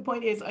point. The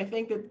point is, I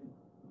think that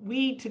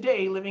we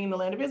today, living in the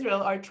land of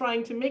Israel, are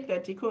trying to make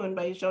that tikkun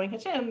by showing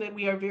Hashem that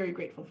we are very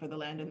grateful for the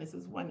land, and this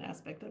is one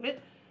aspect of it.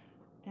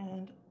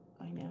 And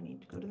I now need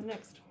to go to the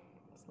next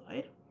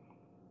slide.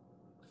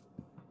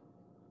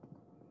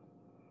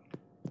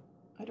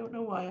 I don't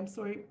know why, I'm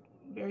sorry,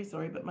 very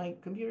sorry, but my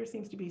computer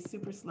seems to be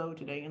super slow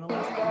today in the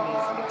last few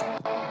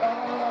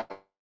days.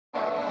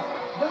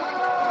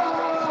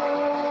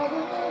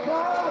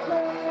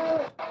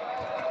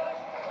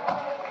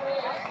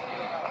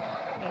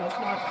 And it's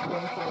not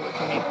going forward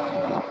for me.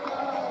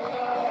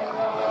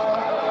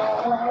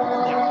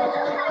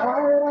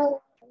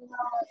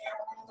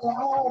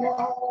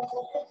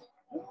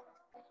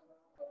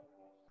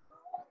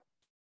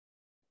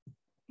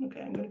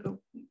 Okay, I'm going to go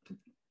to,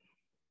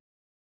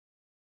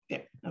 yeah,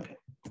 okay.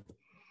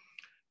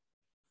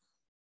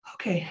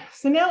 Okay,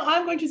 so now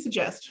I'm going to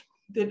suggest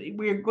that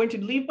we're going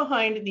to leave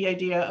behind the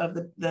idea of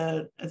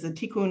the as a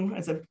tikkun,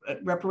 as a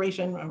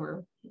reparation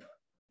or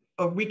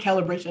a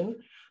recalibration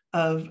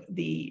of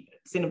the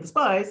sin of the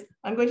spies.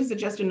 I'm going to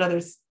suggest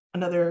another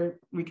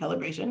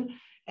recalibration,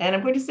 and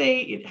I'm going to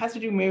say it has to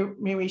do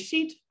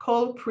mirishit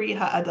kol pri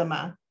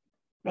ha'adama,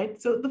 right?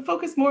 So the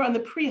focus more on the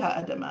pri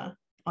ha'adama,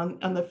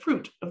 on the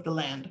fruit of the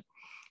land.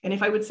 And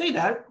if I would say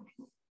that,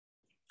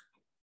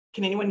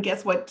 can anyone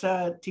guess what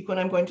tikkun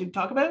I'm going to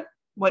talk about?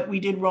 What we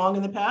did wrong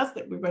in the past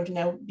that we're going to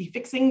now be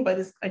fixing by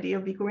this idea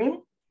of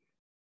bikurim?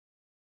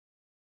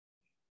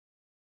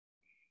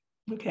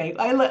 Okay,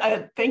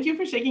 I thank you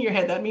for shaking your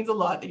head. That means a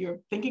lot that you're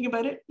thinking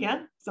about it.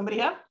 Yeah, somebody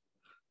have?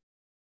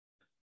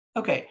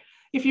 Okay,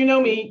 if you know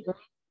me,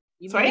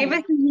 sorry?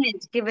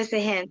 Give us a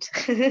hint.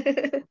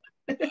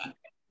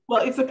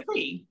 Well, it's a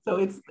pri, so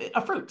it's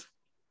a fruit.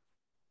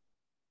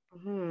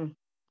 Mm-hmm.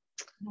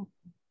 Oh,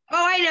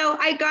 I know,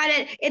 I got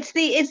it. It's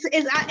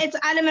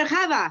Adam and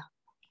Chava.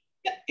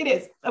 Yeah, it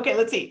is. Okay,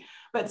 let's see.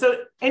 But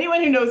so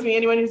anyone who knows me,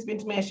 anyone who's been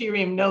to my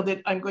shiurim know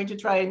that I'm going to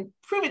try and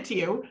prove it to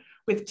you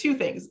with two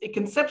things,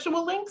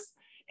 conceptual links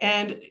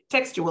and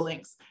textual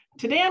links.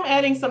 Today I'm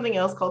adding something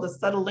else called a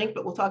subtle link,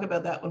 but we'll talk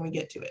about that when we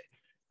get to it.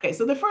 Okay,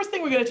 so the first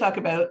thing we're going to talk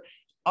about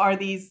are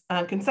these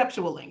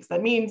conceptual links.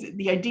 That means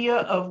the idea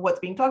of what's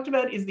being talked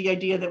about is the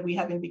idea that we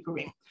have in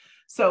bikurim.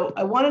 So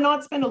I want to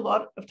not spend a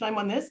lot of time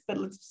on this, but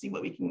let's see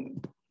what we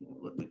can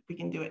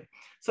do it.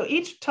 So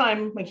each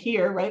time, like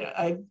here, right,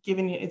 I've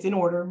given you, it's in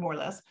order more or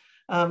less.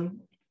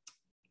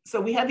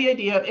 So we have the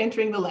idea of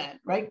entering the land,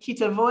 right? Ki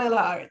tavo el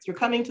haaretz, you're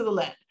coming to the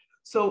land.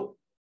 So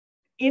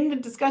in the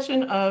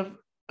discussion of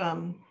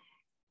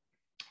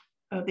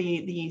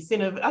the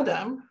sin of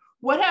Adam,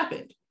 what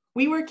happened?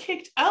 We were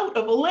kicked out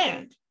of a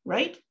land,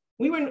 right?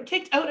 We were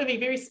kicked out of a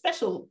very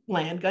special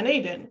land, Gan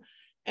Eden.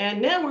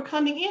 And now we're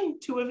coming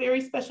into a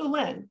very special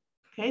land.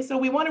 Okay, so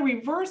we want to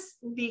reverse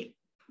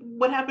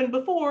what happened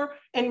before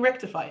and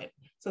rectify it.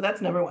 So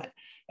that's number one.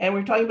 And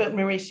we're talking about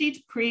Mereshit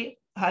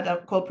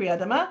Kol Pri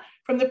Adama,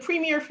 from the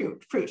premier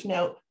fruit.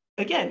 Now,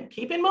 again,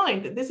 keep in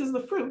mind that this is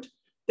the fruit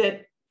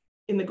that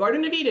in the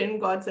Garden of Eden,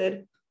 God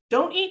said,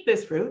 don't eat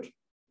this fruit.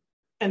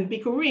 And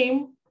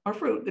Bikurim are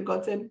fruit that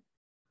God said,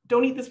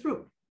 don't eat this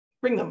fruit.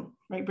 Bring them,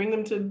 right? Bring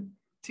them to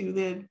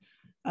the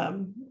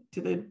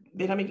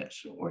Beit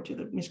HaMikdash or to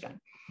the Mishkan.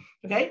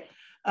 Okay?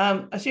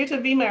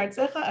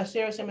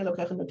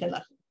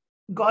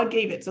 God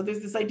gave it. So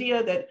there's this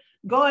idea that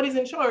God is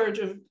in charge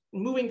of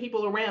moving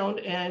people around,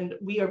 and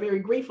we are very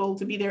grateful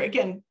to be there.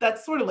 Again,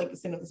 that's sort of like the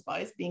sin of the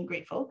spies, being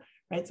grateful,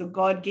 right? So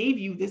God gave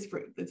you this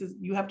fruit.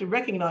 You have to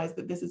recognize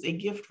that this is a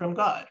gift from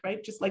God,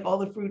 right? Just like all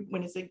the fruit,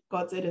 when it's like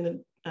God said in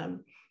the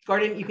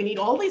garden, you can eat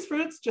all these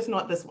fruits, just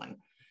not this one,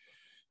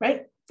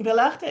 right? So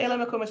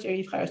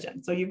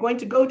you're going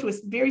to go to a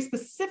very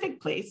specific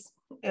place.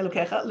 So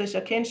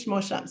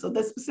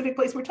the specific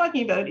place we're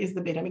talking about is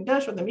the Beit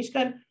HaMikdash or the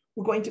Mishkan.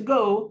 We're going to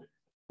go,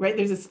 right?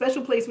 There's a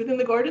special place within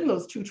the garden,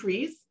 those two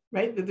trees,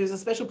 right? There's a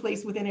special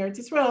place within Eretz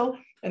Yisrael,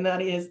 and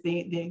that is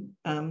the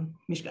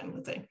Mishkan,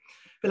 let's say.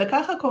 So the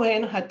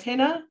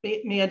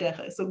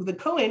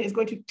Kohen is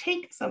going to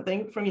take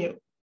something from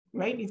you,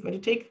 right? He's going to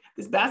take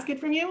this basket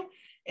from you,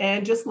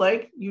 and just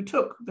like you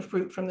took the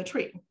fruit from the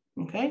tree.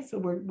 Okay, so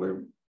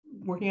we're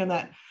working on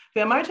that.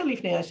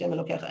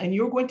 And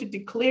you're going to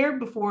declare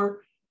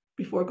before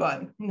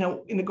God.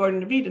 Now, in the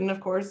Garden of Eden, of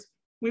course,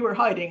 we were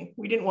hiding.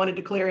 We didn't want to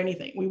declare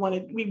anything. We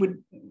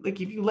would, like,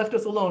 if you left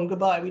us alone,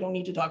 goodbye. We don't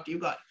need to talk to you,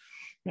 God.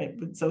 Right?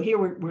 But so here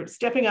we're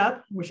stepping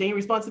up, we're taking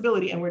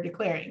responsibility, and we're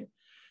declaring.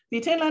 So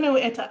again,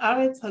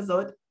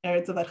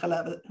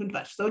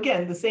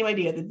 the same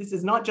idea that this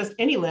is not just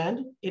any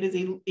land, it is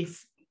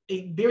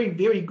a very,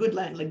 very good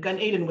land. Like Gan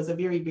Eden was a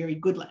very, very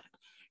good land.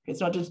 It's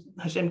not just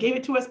Hashem gave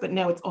it to us, but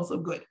now it's also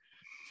good.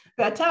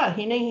 So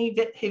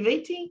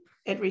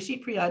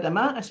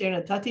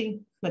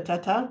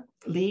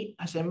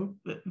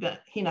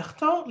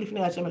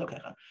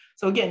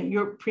again,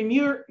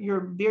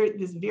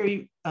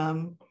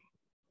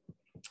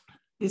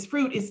 this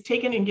fruit is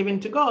taken and given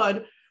to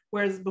God,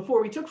 whereas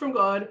before we took from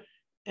God,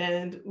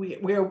 and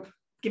we're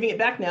giving it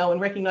back now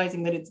and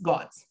recognizing that it's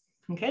God's.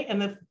 Okay,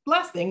 and the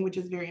last thing, which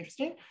is very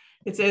interesting,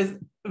 it says,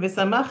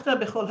 "V'samachta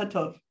bechol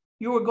hatov."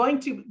 You are going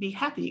to be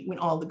happy when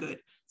all the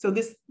good. So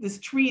this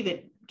tree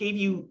that gave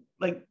you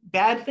like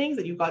bad things,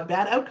 that you got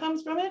bad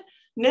outcomes from it,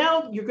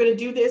 now you're going to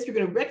do this, you're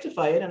going to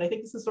rectify it. And I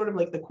think this is sort of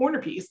like the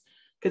corner piece,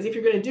 because if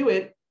you're going to do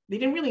it, they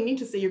didn't really need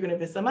to say you're going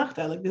to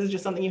v'samachta. Like this is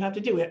just something you have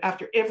to do.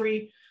 After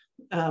every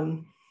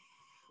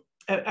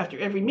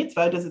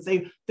mitzvah, does it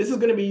say this is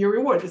going to be your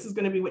reward? This is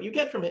going to be what you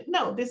get from it?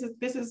 No, this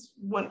is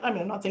one. I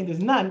mean, I'm not saying there's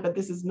none, but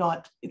it's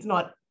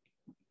not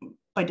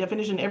by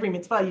definition, every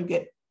mitzvah you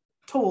get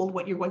told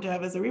what you're going to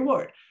have as a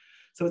reward.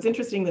 So it's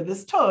interesting that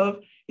this tov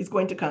is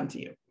going to come to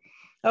you.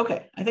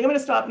 Okay, I think I'm going to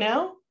stop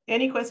now.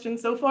 Any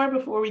questions so far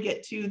before we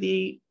get to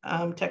the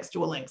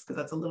textual links, because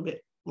that's a little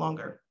bit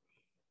longer?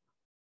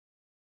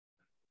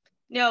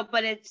 No,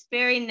 but it's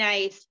very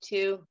nice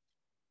to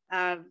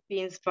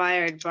be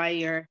inspired by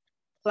your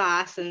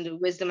class and the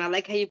wisdom. I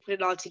like how you put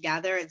it all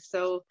together. It's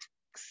so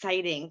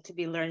exciting to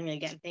be learning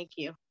again. Thank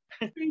you.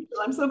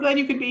 I'm so glad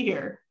you could be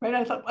here, right?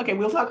 I thought, okay,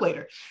 we'll talk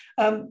later.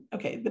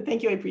 Okay, but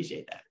thank you, I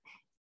appreciate that.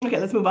 Okay,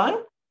 let's move on.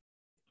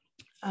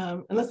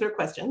 Unless there are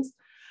questions.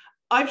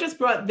 I've just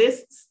brought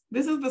this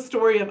is the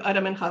story of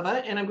Adam and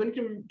Chava, and I'm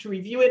going to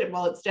review it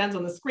while it stands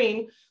on the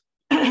screen,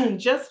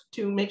 just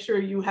to make sure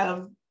you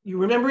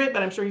remember it,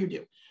 but I'm sure you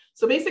do.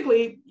 So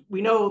basically,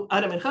 we know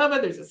Adam and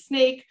Chava, there's a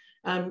snake,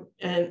 and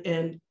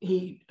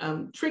he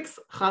tricks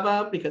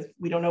Chava, because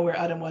we don't know where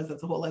Adam was.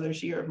 That's a whole other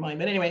shiur of mine.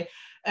 But anyway,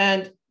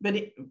 and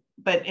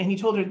he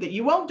told her that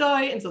you won't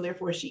die, and so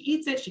therefore she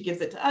eats it. She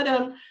gives it to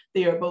Adam.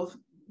 They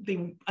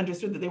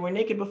understood that they were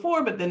naked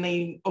before, but then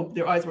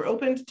their eyes were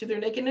opened to their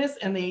nakedness,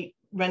 and they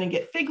run and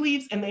get fig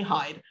leaves and they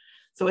hide.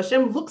 So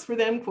Hashem looks for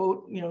them,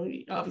 quote,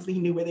 obviously he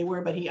knew where they were,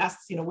 but he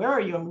asks, where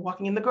are you? I'm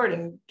walking in the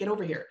garden. Get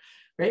over here.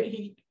 Right?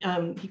 He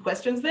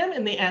questions them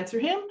and they answer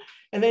him.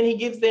 And then he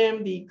gives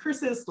them the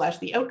curses /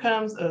 the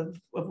outcomes of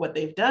what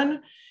they've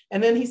done.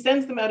 And then he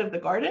sends them out of the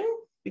garden,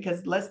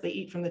 because lest they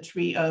eat from the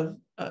tree of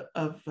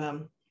Eitz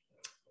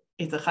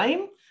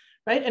Chaim,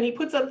 right? And he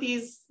puts up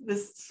this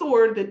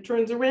sword that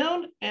turns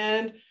around,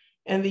 and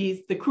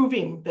the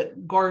kruvim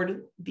that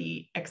guard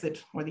the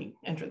exit or the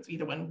entrance,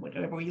 either one,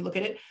 whatever way you look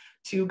at it,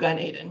 to Gan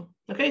Eden.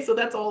 Okay, so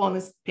that's all on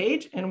this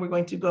page, and we're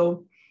going to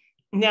go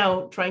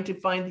now trying to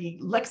find the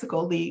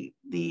lexical, the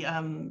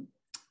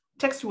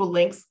textual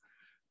links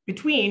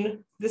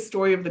between this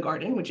story of the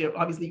garden, which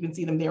obviously you can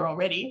see them there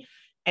already,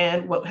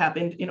 and what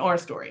happened in our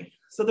story.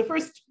 So the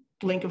first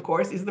link, of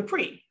course, is the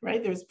pre,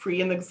 right? There's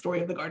pre in the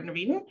story of the Garden of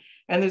Eden,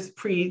 and there's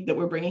pre that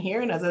we're bringing here.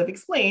 And as I've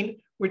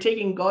explained, we're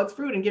taking God's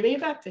fruit and giving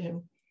it back to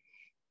him.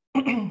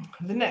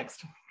 The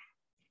next.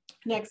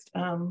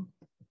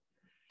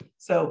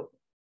 So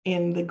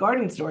in the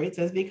garden story, it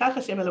says, V'ikach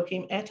Hashem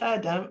Elokim et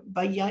ha'adam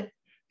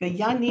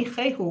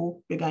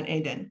V'yanichehu began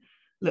Eden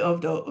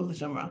le'ovdo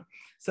u'l'shamra.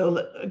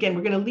 So again,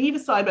 we're going to leave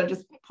aside, but I'm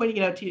just pointing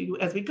it out to you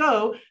as we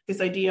go,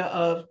 this idea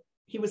of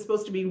he was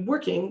supposed to be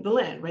working the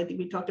land, right?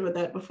 We talked about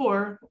that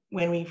before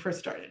when we first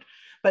started.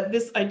 But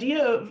this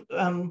idea of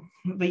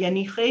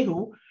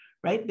v'yanichehu,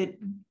 right, that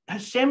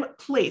Hashem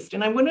placed,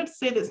 and I wanted to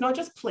say that it's not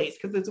just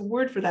placed, because there's a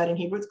word for that in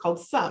Hebrew, it's called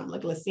sam,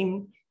 like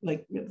lasim,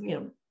 like, you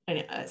know,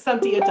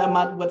 samti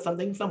etamad, what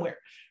something somewhere,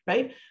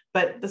 right?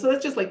 But so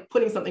that's just like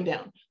putting something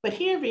down. But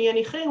here,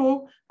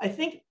 v'yanichehu, I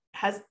think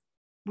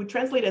would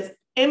translate as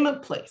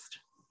placed,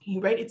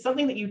 right? It's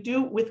something that you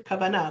do with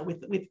kavanah,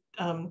 with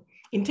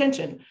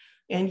intention,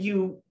 and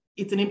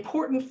it's an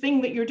important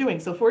thing that you're doing.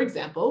 So for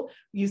example,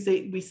 we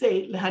say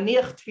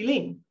lehaniach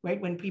tefillin,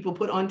 right? When people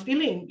put on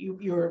tefillin,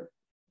 you're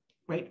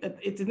right.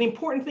 It's an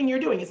important thing you're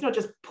doing. It's not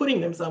just putting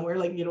them somewhere,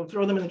 like, you know,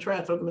 throw them in the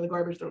trash, throw them in the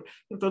garbage,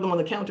 throw them on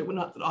the counter. We're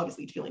not,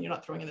 obviously tefillin, you're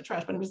not throwing in the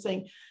trash, but I'm just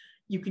saying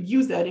you could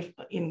use that if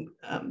in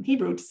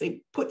Hebrew to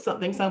say put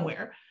something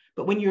somewhere.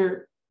 But when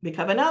you're the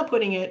kavanah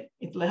putting it,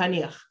 it's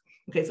lehaniach.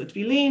 Okay, so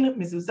tefillin,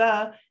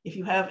 mezuzah. If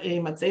you have a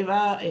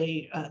matzeva,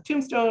 a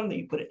tombstone, that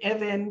you put an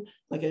even,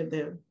 like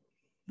the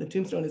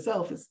tombstone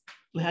itself is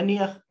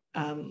lehaniach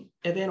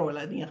even or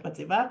lehaniach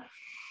matzeva.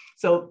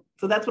 So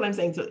that's what I'm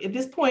saying. So at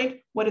this point,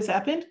 what has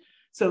happened?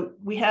 So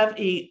we have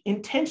a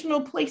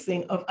intentional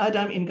placing of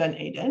Adam in Gan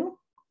Eden,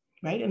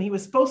 right? And he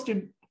was supposed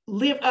to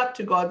live up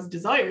to God's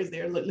desires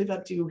there, live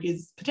up to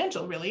his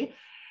potential, really,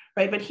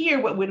 right? But here,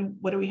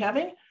 what are we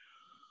having?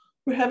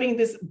 We're having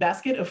this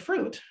basket of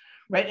fruit,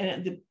 right?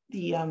 And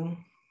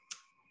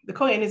the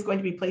Kohen is going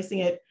to be placing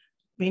it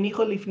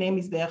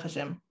Mizbach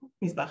Hashem.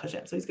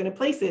 So he's going to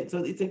place it.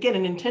 So it's again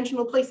an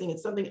intentional placing.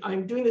 It's something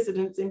I'm doing this and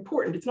it's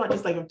important. It's not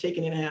just like I'm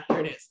taking it and here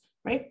it is,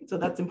 right? So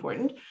that's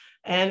important.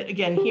 And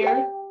again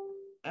here,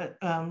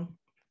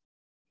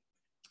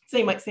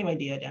 same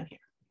idea down here.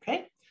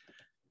 Okay.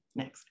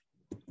 Next,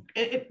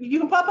 you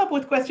can pop up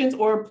with questions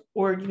or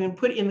you can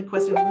put in the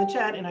questions in the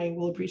chat, and I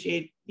will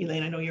appreciate,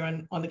 Elaine. I know you're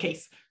on the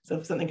case, so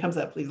if something comes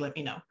up, please let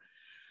me know.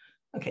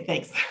 Okay,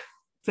 thanks.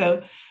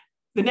 So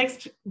the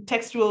next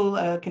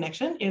textual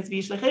connection is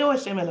V'yishlecheu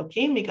Hashem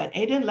Elokim migan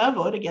Eden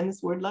lavod, again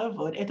this word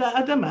lavod, et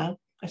ha'adama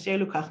asher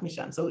lukach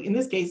misham. So in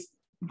this case,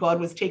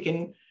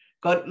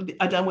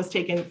 Adam was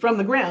taken from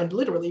the ground,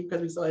 literally,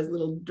 because we saw his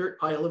little dirt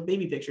pile of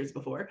baby pictures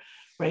before,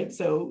 right?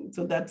 So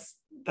that's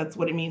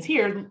what it means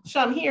here.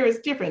 Sham here is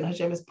different.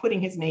 Hashem is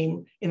putting his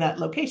name in that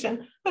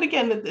location. But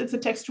again, it's a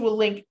textual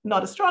link,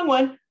 not a strong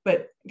one,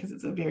 but because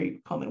it's a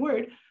very common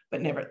word,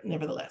 but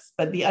nevertheless.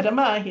 But the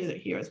Adama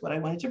here is what I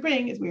wanted to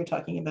bring, is we were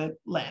talking about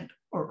land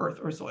or earth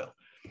or soil.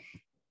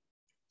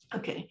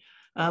 Okay.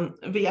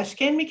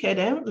 V'yashken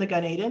mikedem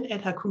legan Eden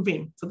et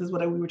hakruvim. So this is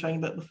what we were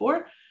talking about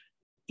before.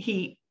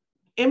 He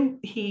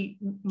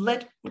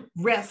let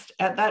rest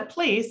at that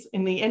place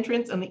in the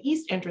entrance, on the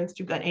east entrance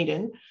to Gan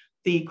Eden,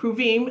 the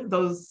kruvim,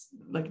 those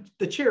like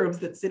the cherubs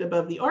that sit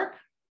above the ark,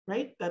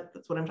 right?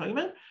 That's what I'm talking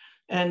about.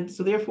 And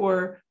so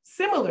therefore,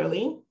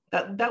 similarly,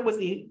 that was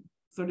the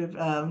sort of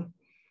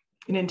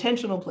an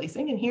intentional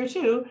placing. And here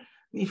too,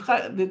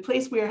 the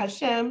place where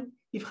Hashem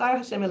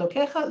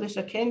Elokecha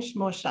l'shaken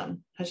shmo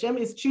sham. Hashem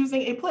is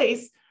choosing a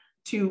place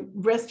to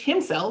rest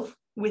himself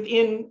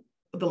within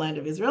the land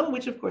of Israel,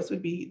 which of course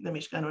would be the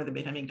Mishkan or the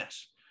Beit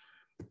HaMikdash.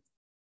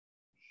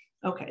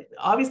 Okay,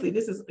 obviously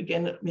this is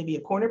again maybe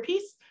a corner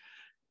piece.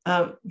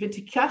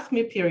 V'tikach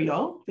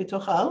mipirio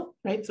v'tochal,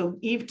 right? So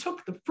Eve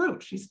took the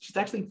fruit. She's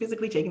actually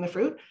physically taking the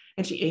fruit,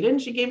 and she ate it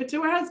and she gave it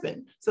to her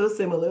husband. So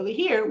similarly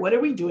here, what are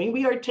we doing?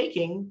 We are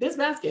taking this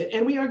basket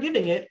and we are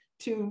giving it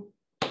to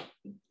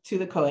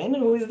the Kohen,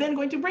 who is then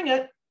going to bring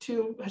it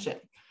to Hashem.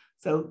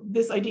 So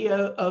this idea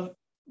of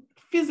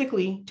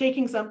physically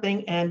taking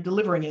something and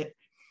delivering it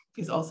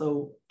is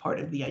also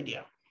part of the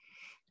idea.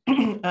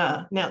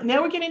 Now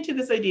we're getting into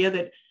this idea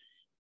that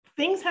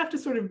things have to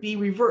sort of be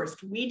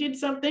reversed. We did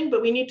something,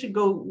 but we need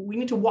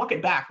to walk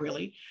it back,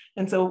 really.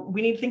 And so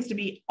we need things to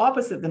be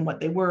opposite than what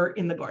they were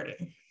in the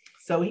garden.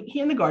 So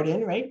here in the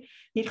garden, right?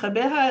 So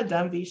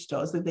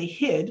they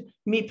hid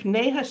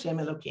mipnei Hashem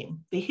Elokim.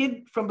 They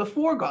hid from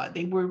before God.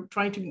 They were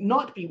trying to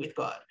not be with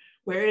God.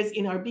 Whereas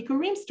in our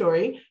Bikurim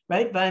story,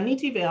 right?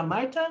 Va'aniti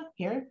ve'amarta,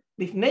 here,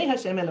 lifnei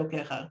Hashem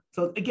Elokecha.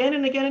 So again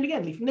and again and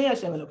again, lifnei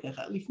Hashem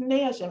Elokecha,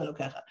 lifnei Hashem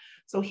Elokecha.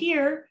 So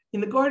here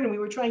in the garden, we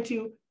were trying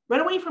to run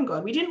away from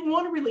God. We didn't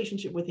want a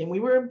relationship with him. We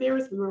were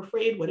embarrassed. We were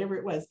afraid, whatever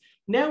it was.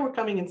 Now we're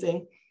coming and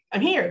saying,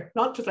 I'm here,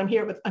 not just I'm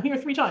here, but I'm here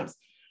 3 times.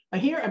 I'm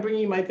here, I'm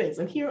bringing you my thanks.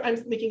 I'm here, I'm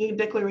making a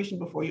declaration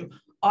before you.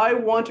 I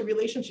want a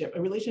relationship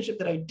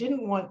that I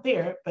didn't want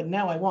there, but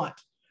now I want.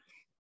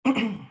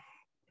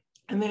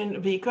 And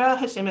then, V'yikra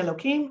Hashem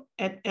Elokim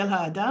et el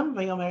ha'adam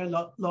v'yomer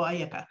lo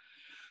ayeka.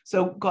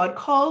 So God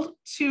called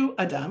to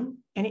Adam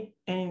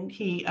and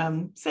he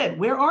said,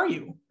 where are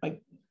you?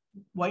 Like,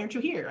 why aren't you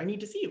here? I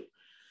need to see you.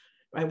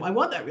 I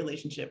want that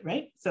relationship,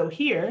 right? So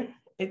here,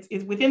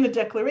 it's within the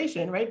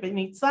declaration, right?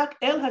 V'nitzak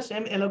el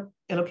Hashem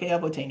Elokei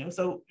avotenu.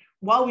 So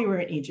while we were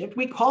in Egypt,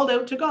 we called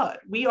out to God.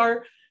 We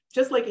are,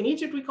 just like in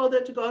Egypt, we called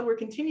out to God, we're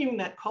continuing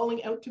that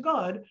calling out to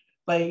God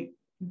by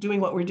doing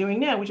what we're doing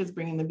now, which is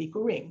bringing the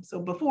bikurim. So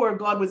before,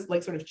 God was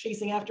like sort of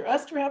chasing after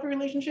us to have a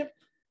relationship.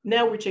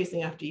 Now we're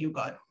chasing after you,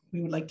 God.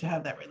 We would like to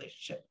have that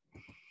relationship.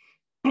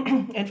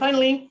 And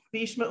finally,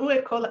 v'yishma'u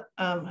et kol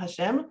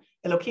Hashem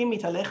Elokim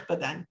mitalech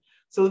bagan.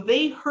 So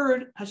they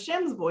heard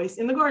Hashem's voice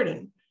in the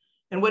garden.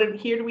 And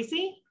here do we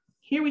see?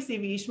 Here we see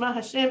v'yishma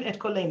Hashem et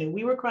kolenu.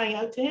 We were crying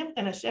out to him,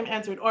 and Hashem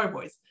answered our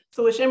voice.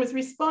 So Hashem is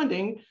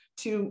responding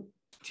to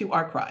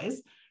our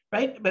cries,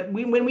 right? But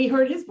when we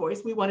heard his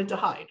voice, we wanted to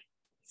hide.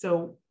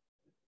 So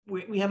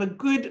we have a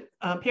good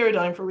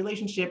paradigm for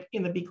relationship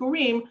in the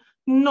Bikurim,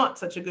 not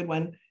such a good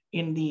one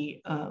in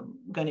the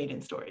Gan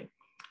Eden story.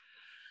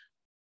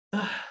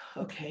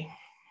 Okay.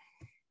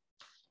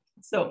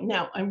 So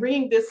now I'm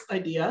bringing this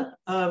idea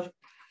of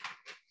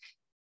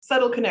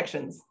subtle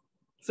connections.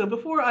 So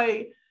before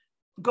I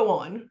go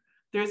on,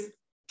 there's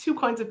two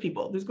kinds of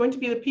people. There's going to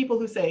be the people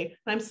who say,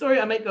 and I'm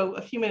sorry, I might go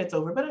a few minutes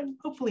over, but I'm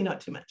hopefully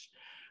not too much.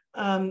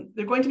 There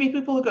are going to be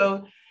people who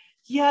go,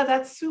 yeah,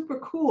 that's super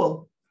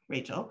cool,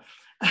 Rachel.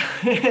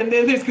 And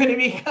then there's going to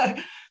be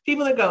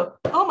people that go,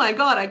 oh my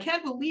God, I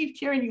can't believe,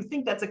 Karyn, you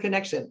think that's a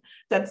connection.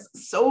 That's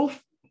so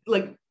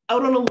like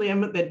out on a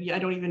limb that I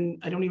don't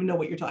even know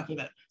what you're talking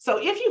about. So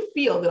if you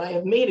feel that I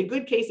have made a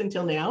good case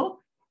until now,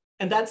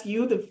 and that's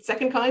you, the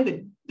second kind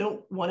that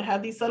don't want to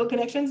have these subtle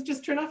connections,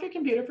 just turn off your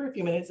computer for a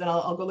few minutes and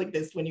I'll go like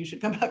this when you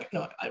should come back.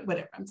 No,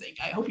 whatever I'm saying.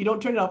 I hope you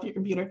don't turn it off your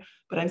computer,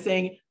 but I'm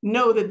saying,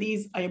 know that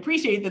I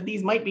appreciate that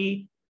these might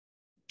be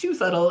too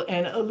subtle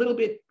and a little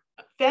bit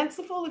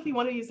fanciful, if you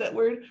want to use that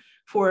word,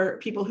 for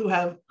people who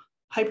have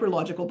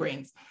hyperlogical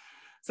brains.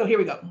 So here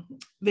we go.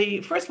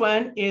 The first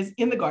one is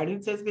in the garden.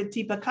 It says,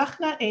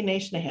 "V'tipakachna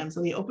einei shnehem."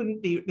 So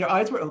their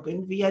eyes were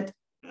open.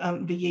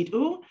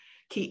 V'yedu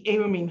ki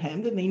erumim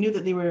hem, and they knew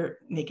that they were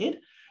naked.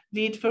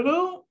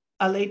 V'yitferu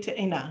alei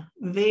te'ena.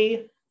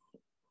 They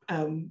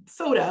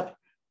sewed up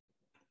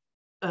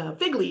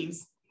fig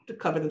leaves to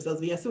cover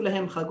themselves. V'yasu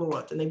lahem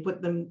chagurot,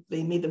 and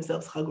they made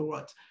themselves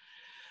chagurot.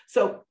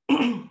 So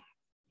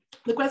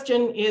the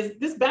question is,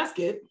 this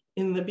basket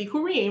in the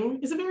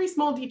Bikurim is a very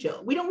small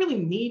detail. We don't really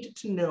need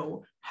to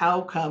know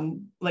how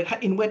come, like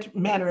in what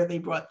manner they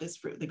brought this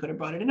fruit. They could have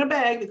brought it in a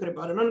bag, they could have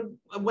brought it on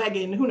a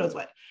wagon, who knows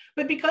what.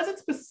 But because it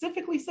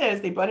specifically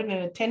says they brought it in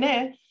a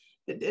teneh,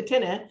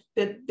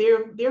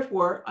 that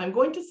therefore I'm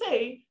going to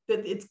say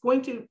that it's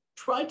going to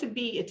try to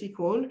be a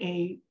tikkun,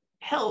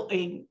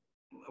 a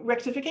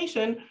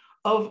rectification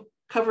of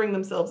covering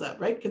themselves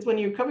up, right? Because when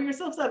you cover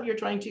yourselves up, you're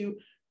trying to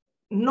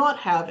not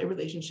have a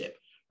relationship.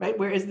 Right?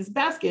 Whereas this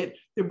basket,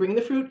 they're bringing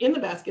the fruit in the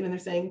basket and they're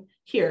saying,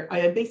 here, I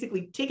have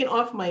basically taken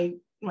off my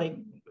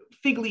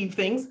fig leaf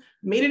things,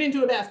 made it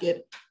into a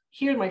basket.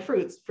 Here are my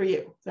fruits for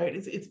you. Right?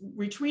 It's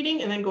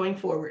retreating and then going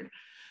forward.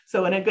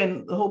 So, and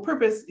again, the whole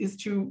purpose is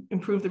to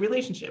improve the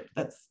relationship.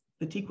 That's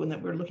the tikkun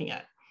that we're looking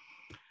at.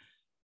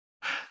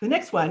 The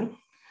next one,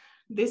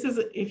 this is,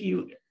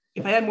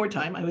 if I had more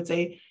time, I would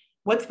say,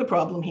 what's the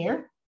problem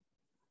here?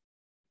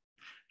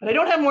 But I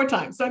don't have more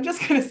time. So I'm just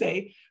going to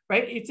say,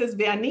 right? It says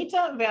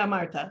ve'anita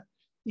ve'amarta.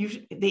 You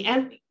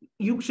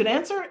should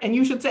answer and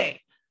you should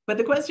say. But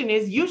the question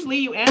is, usually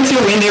you answer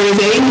when there is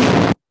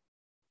a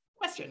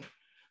question.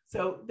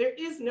 So there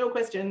is no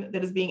question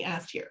that is being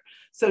asked here.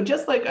 So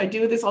just like I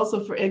do this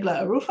also for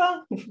Egla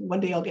Arufa, one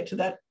day I'll get to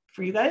that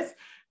for you guys.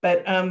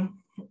 But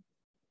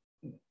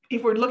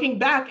if we're looking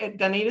back at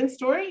Gan Eden's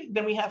story,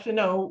 then we have to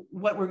know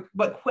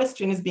what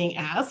question is being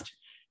asked.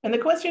 And the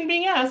question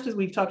being asked, as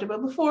we've talked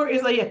about before,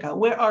 is Ayeka,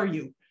 where are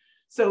you?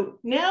 So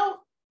now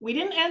we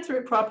didn't answer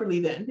it properly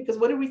then, because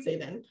what did we say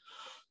then?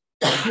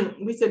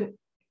 we said,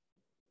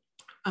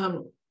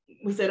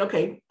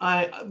 okay,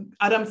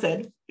 Adam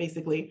said,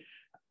 basically,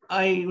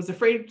 I was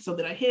afraid so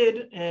that I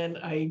hid and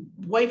I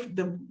wifed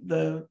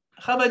the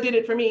Chava did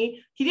it for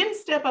me. He didn't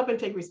step up and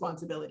take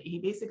responsibility. He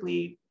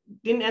basically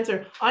didn't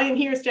answer, I am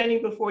here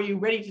standing before you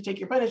ready to take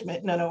your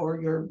punishment, no,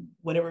 or your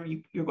whatever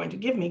you're going to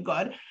give me,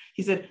 God.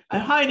 He said,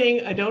 I'm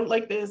hiding, I don't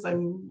like this, I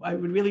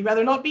would really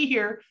rather not be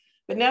here.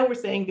 But now we're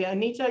saying,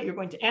 Ve'anita, you're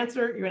going to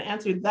answer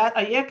that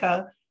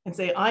ayeka and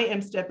say, I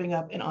am stepping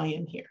up and I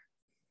am here.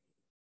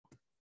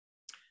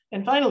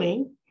 And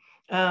finally,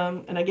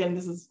 and again,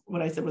 this is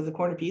what I said was the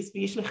corner piece,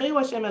 V'yishlecheu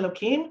Hashem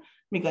Elokim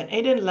migan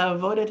Eden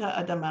la'avod et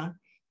ha'adama.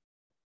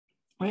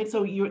 Right,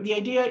 so the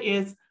idea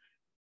is,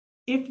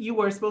 if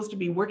you are supposed to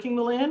be working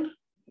the land,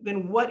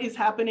 then what is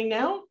happening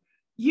now?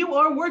 You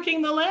are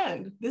working the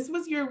land. This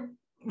was your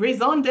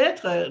raison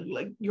d'etre,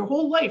 like your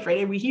whole life, right?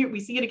 And we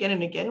see it again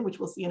and again, which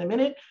we'll see in a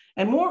minute.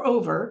 And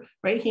moreover,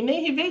 right,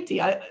 hinei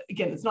hiveti,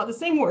 again, it's not the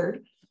same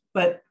word,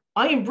 but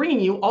I am bringing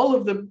you all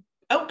of the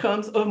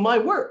outcomes of my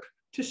work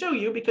to show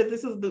you, because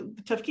this is the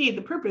tafkid,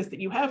 the purpose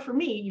that you have for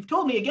me. You've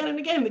told me again and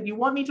again that you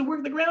want me to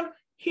work the ground.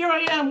 Here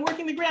I am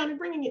working the ground and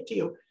bringing it to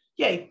you.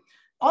 Yay.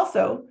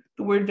 Also,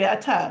 the word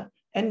ve'ata,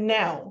 and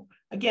now.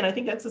 Again, I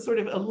think that's a sort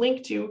of a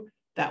link to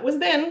that was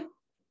then,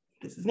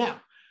 this is now.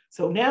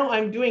 So now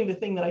I'm doing the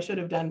thing that I should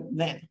have done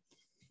then.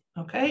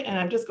 Okay, and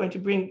I'm just going to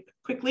bring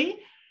quickly,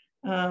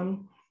 yeah,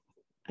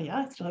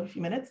 I still have a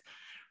few minutes.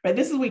 Right,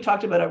 this is what we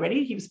talked about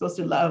already. He was supposed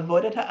to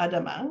la'avod et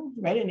ha'adama,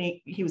 right? And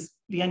he was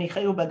So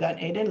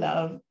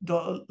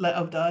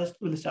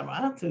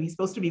he's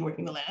supposed to be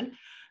working the land.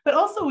 But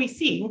also we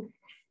see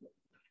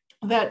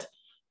that,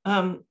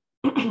 that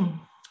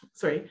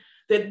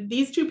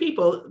these two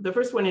people, the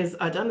first one is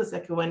Adam, the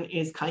second one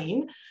is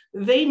Karyn,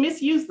 they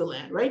misused the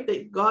land,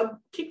 right? God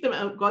kicked them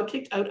out. God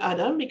kicked out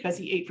Adam because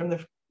he ate from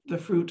the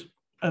fruit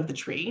of the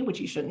tree, which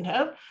he shouldn't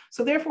have.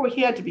 So therefore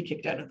he had to be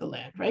kicked out of the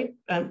land, right?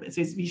 It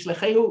says, this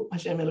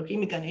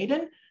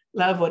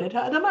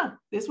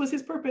was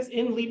his purpose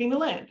in leaving the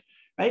land,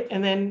 right?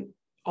 And then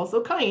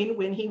also Karyn,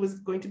 when he was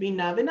going to be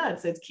navinad,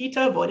 says,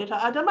 Kita vodet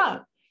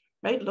ha'adama,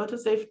 right?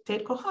 Lotosef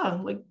tet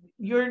koha, like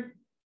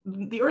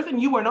the earth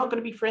and you are not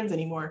going to be friends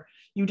anymore.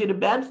 You did a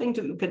bad thing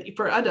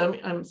for Adam,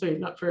 I'm sorry,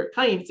 not for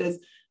Karyn, it says,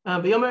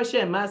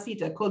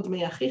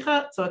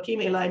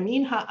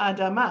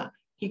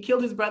 he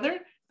killed his brother.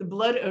 The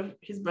blood of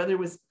his brother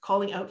was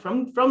calling out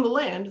from the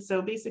land.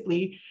 So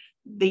basically,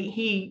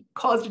 he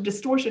caused a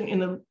distortion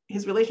in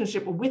his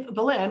relationship with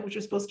the land, which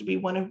was supposed to be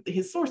one of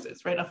his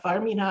sources, right? Afar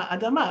min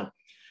ha'adama.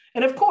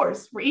 And of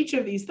course, for each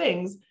of these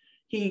things,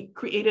 he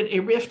created a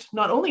rift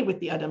not only with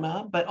the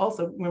Adama, but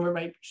also,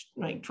 remember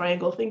my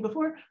triangle thing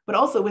before, but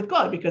also with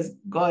God, because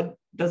God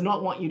does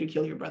not want you to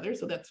kill your brother.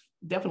 So that's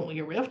definitely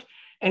a rift.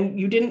 And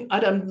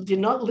Adam did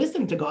not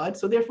listen to God.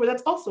 So therefore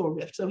that's also a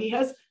rift. So he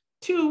has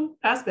two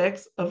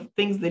aspects of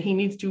things that he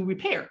needs to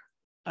repair,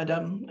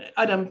 Adam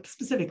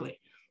specifically,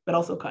 but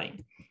also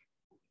Karyn.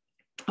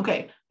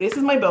 Okay, this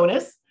is my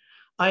bonus.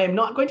 I am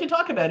not going to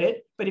talk about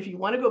it, but if you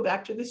want to go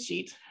back to this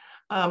sheet,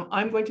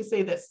 I'm going to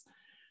say this.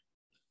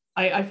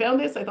 I found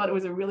this, I thought it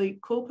was a really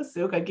cool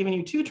pasuk. I've given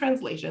you two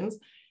translations.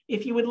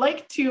 If you would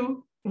like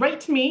to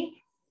write to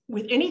me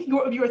with any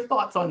of your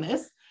thoughts on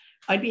this,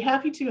 I'd be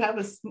happy to have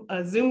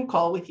a Zoom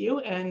call with you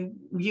and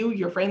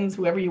your friends,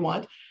 whoever you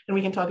want, and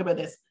we can talk about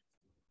this.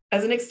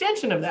 As an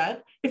extension of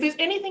that, if there's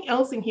anything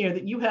else in here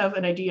that you have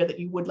an idea that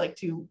you would like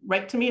to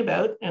write to me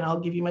about, and I'll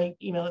give you my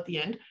email at the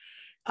end,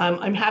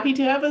 I'm happy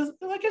to have a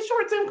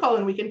short Zoom call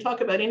and we can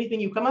talk about anything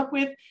you come up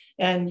with,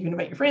 and you can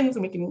invite your friends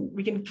and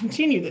we can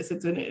continue this.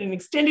 It's an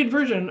extended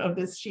version of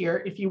this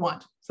shiur if you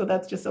want. So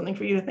that's just something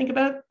for you to think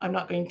about. I'm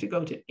not going to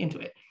go into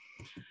it.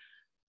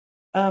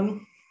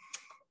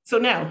 So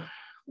now,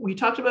 we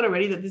talked about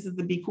already that this is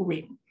the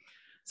bikurim.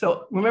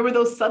 So remember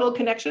those subtle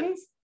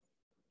connections,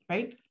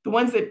 right? The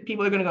ones that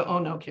people are going to go, oh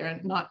no,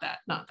 Karyn, not that.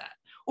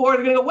 Or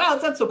they're going to go, wow,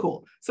 it's not so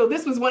cool. So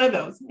this was one of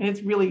those. And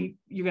it's really,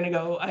 you're going to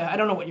go, I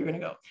don't know what you're going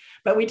to go.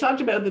 But we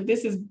talked about that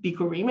this is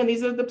bikurim, and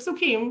these are the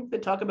psukim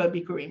that talk about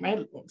bikurim,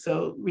 right?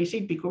 So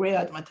Rishit bikurei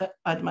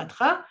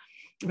admatcha,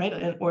 right?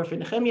 And or for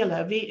Nehemiah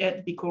lavi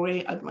et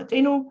bikurei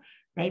admatenu,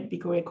 right?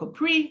 Bikurei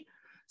kopri.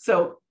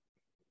 So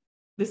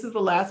this is the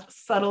last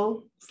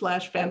subtle /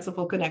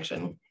 fanciful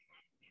connection.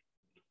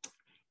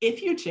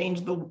 If you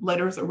change the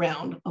letters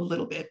around a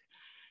little bit,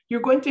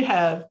 you're going to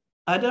have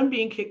Adam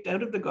being kicked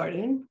out of the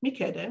garden,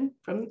 Mikeden,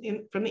 from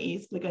the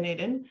east, the Gan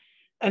Eden,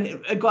 and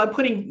God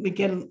putting the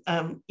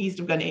east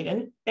of Gan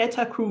Eden, Et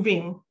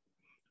HaKruvim,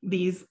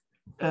 these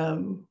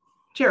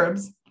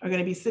cherubs are going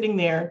to be sitting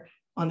there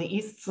on the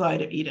east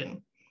side of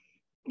Eden.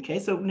 Okay,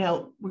 so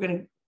now we're going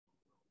to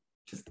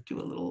just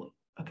do a little,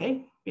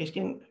 okay,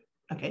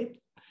 okay.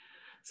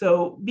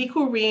 So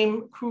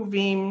Bikurim,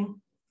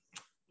 Kruvim,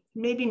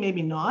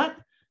 maybe not,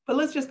 but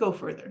let's just go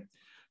further.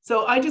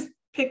 So I just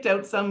picked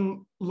out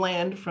some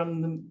land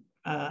from the,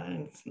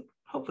 and it's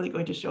hopefully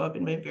going to show up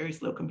in my very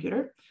slow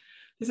computer.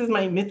 This is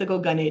my mythical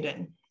Gan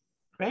Eden,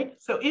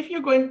 right? So if you're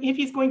going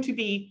to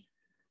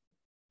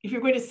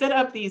set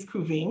up these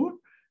Kruvim,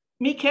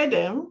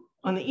 Mikedem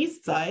on the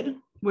east side,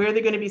 where are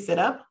they going to be set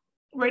up?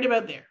 Right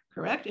about there,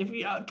 correct? If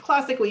we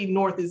classically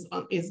north is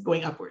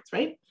going upwards,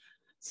 right?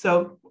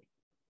 So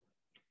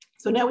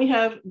now we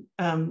have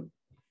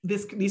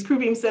these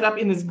Kruvim set up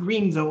in this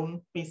green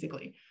zone,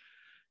 basically.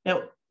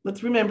 Now,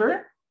 let's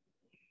remember,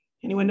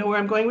 anyone know where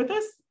I'm going with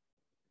this?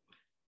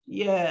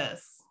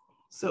 Yes.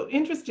 So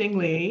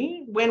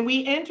interestingly, when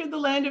we entered the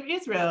land of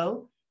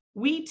Israel,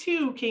 we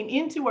too came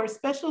into our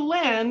special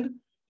land,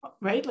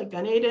 right? Like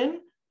Gan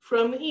Eden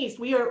from the east.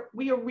 We are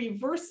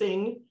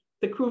reversing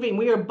the Kruvim.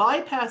 We are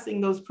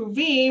bypassing those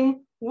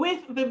Kruvim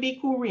with the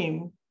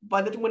Bikurim.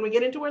 When we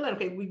get into our land,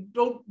 okay, we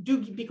don't do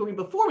Bikurim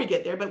before we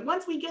get there, but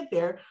once we get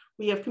there,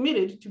 we have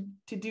committed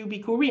to do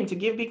Bikurim, to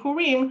give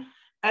Bikurim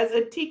as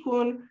a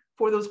tikkun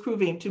for those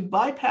Kruvim, to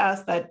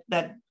bypass that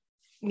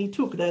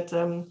nituk, that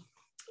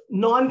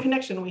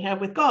non-connection we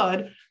have with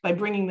God by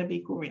bringing the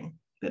Bikurim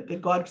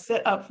that God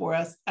set up for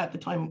us at the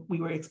time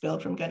we were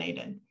expelled from Gan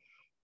Eden.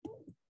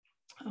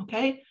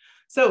 Okay,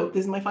 so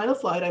this is my final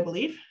slide, I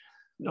believe.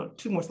 No,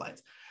 2 more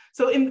slides.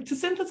 So to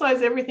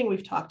synthesize everything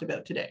we've talked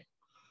about today,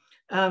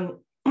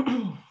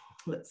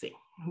 let's see,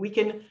 we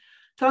can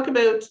talk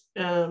about,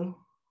 I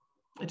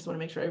just want to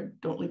make sure I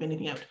don't leave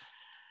anything out.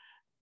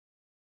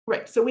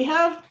 Right, so we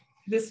have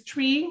this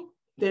tree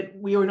that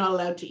we are not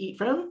allowed to eat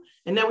from,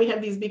 and now we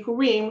have these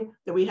bikurim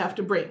that we have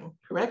to bring,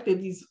 correct? They're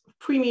these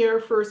premier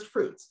first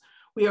fruits.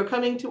 We are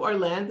coming to our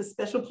land, the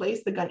special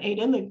place, the Gan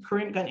Eden, the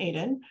current Gan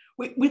Eden.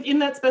 Within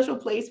that special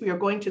place, we are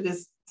going to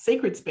this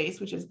sacred space,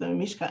 which is the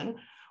Mishkan,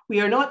 we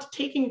are not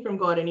taking from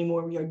God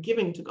anymore, we are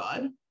giving to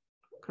God,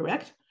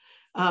 correct?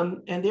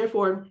 And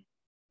therefore,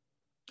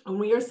 when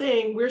we are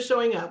saying we're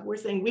showing up, we're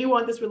saying we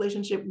want this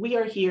relationship, we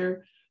are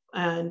here,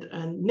 and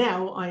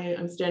now I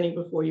am standing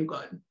before you,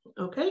 God,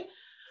 okay?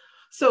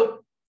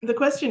 So the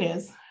question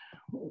is,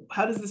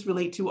 how does this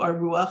relate to our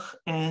Ruach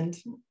and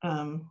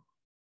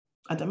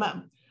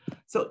Adamah?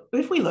 So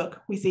if we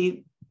look, we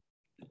see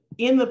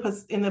in the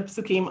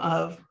psukim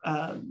of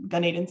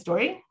Gan Eden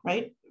story,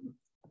 right?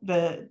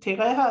 The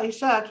Tereh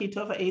ha'isha ki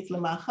tov ha'etz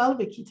lemachal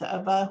v'ki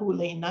ta'avahu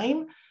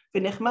le'inayim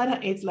v'nechmad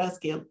ha'etz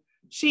la'askel.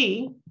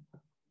 She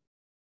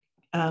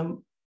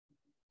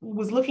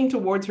was looking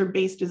towards her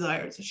base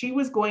desires. She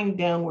was going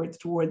downwards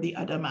toward the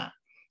Adamah,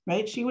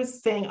 right? She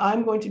was saying,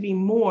 I'm going to be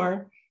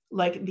more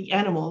like the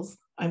animals.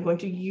 I'm going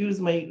to use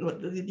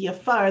the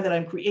afar that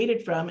I'm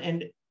created from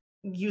and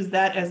use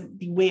that as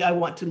the way I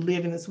want to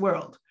live in this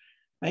world,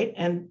 right?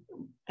 And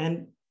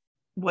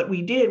what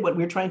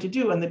we're trying to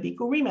do on the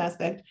Bikurim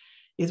aspect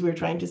is we're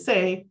trying to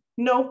say,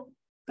 no,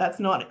 that's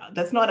not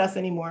us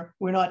anymore.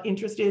 We're not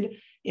interested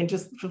in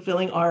just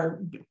fulfilling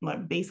our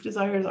base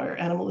desires, our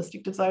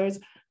animalistic desires.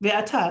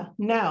 Ve'ata,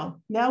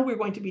 now we're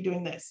going to be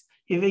doing this.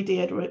 Now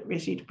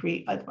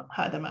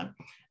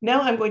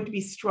I'm going to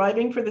be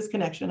striving for this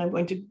connection. I'm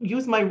going to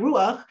use my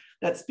ruach,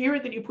 that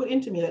spirit that you put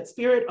into me, that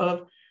spirit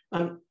of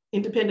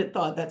independent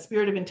thought, that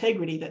spirit of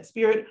integrity, that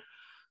spirit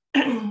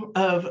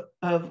of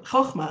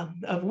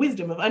chokhmah, of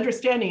wisdom, of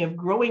understanding, of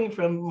growing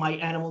from my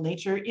animal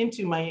nature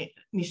into my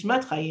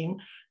nishmat chayim,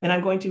 and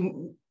I'm going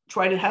to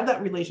try to have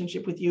that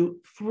relationship with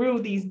you through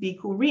these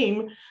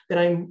bikurim that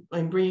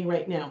I'm bringing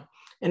right now.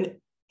 And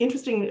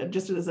interesting,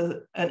 just as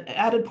an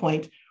added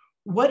point,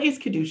 what is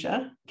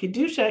kedusha?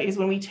 Kedusha is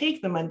when we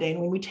take the mundane,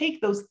 when we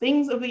take those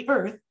things of the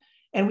earth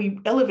and we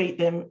elevate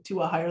them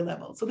to a higher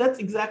level. So that's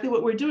exactly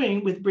what we're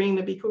doing with bringing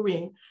the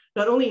bikurim.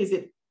 Not only is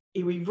it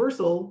a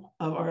reversal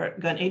of our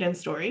Gan Eden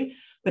story,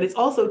 but it's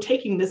also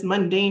taking this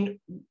mundane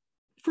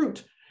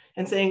fruit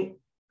and saying,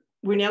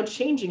 we're now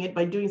changing it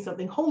by doing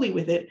something holy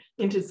with it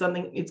into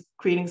something, it's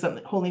creating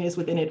something, holiness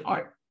within it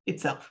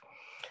itself.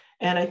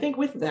 And I think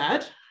with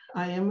that,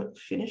 I am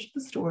finished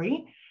the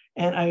story,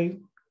 and I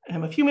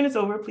am a few minutes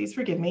over, please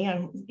forgive me.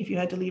 If you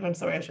had to leave, I'm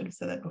sorry, I should have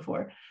said that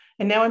before.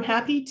 And now I'm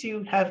happy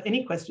to have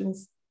any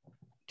questions,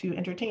 to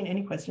entertain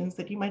any questions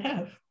that you might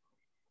have.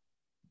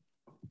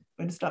 I'm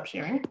going to stop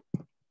sharing.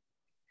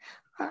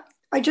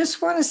 I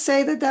just want to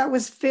say that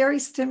was very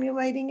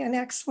stimulating and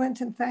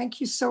excellent, and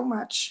thank you so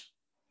much.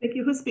 Thank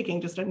you. Who's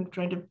speaking? Just I'm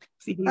trying to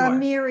see who you are.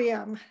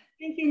 Miriam.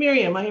 Thank you,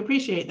 Miriam. I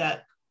appreciate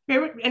that.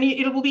 And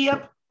it will be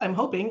up, I'm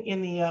hoping,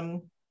 in the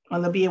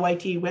on the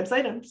BAYT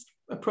website. I'm just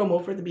a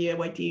promo for the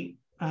BAYT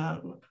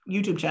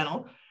YouTube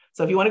channel.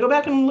 So if you want to go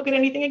back and look at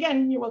anything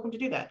again, you're welcome to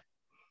do that.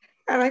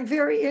 And I'm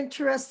very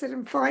interested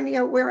in finding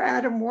out where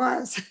Adam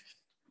was.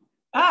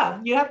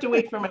 You have to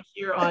wait for my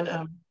shiur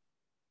on.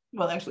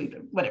 Well, actually,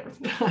 whatever.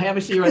 I have a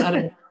shiur on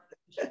Adam.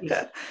 This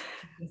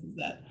is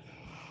that.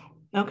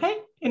 Okay.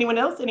 Anyone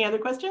else? Any other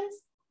questions?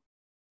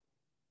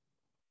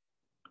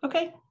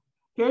 Okay.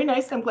 Very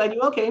nice. I'm glad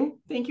you all came.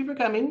 Thank you for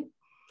coming.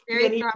 Very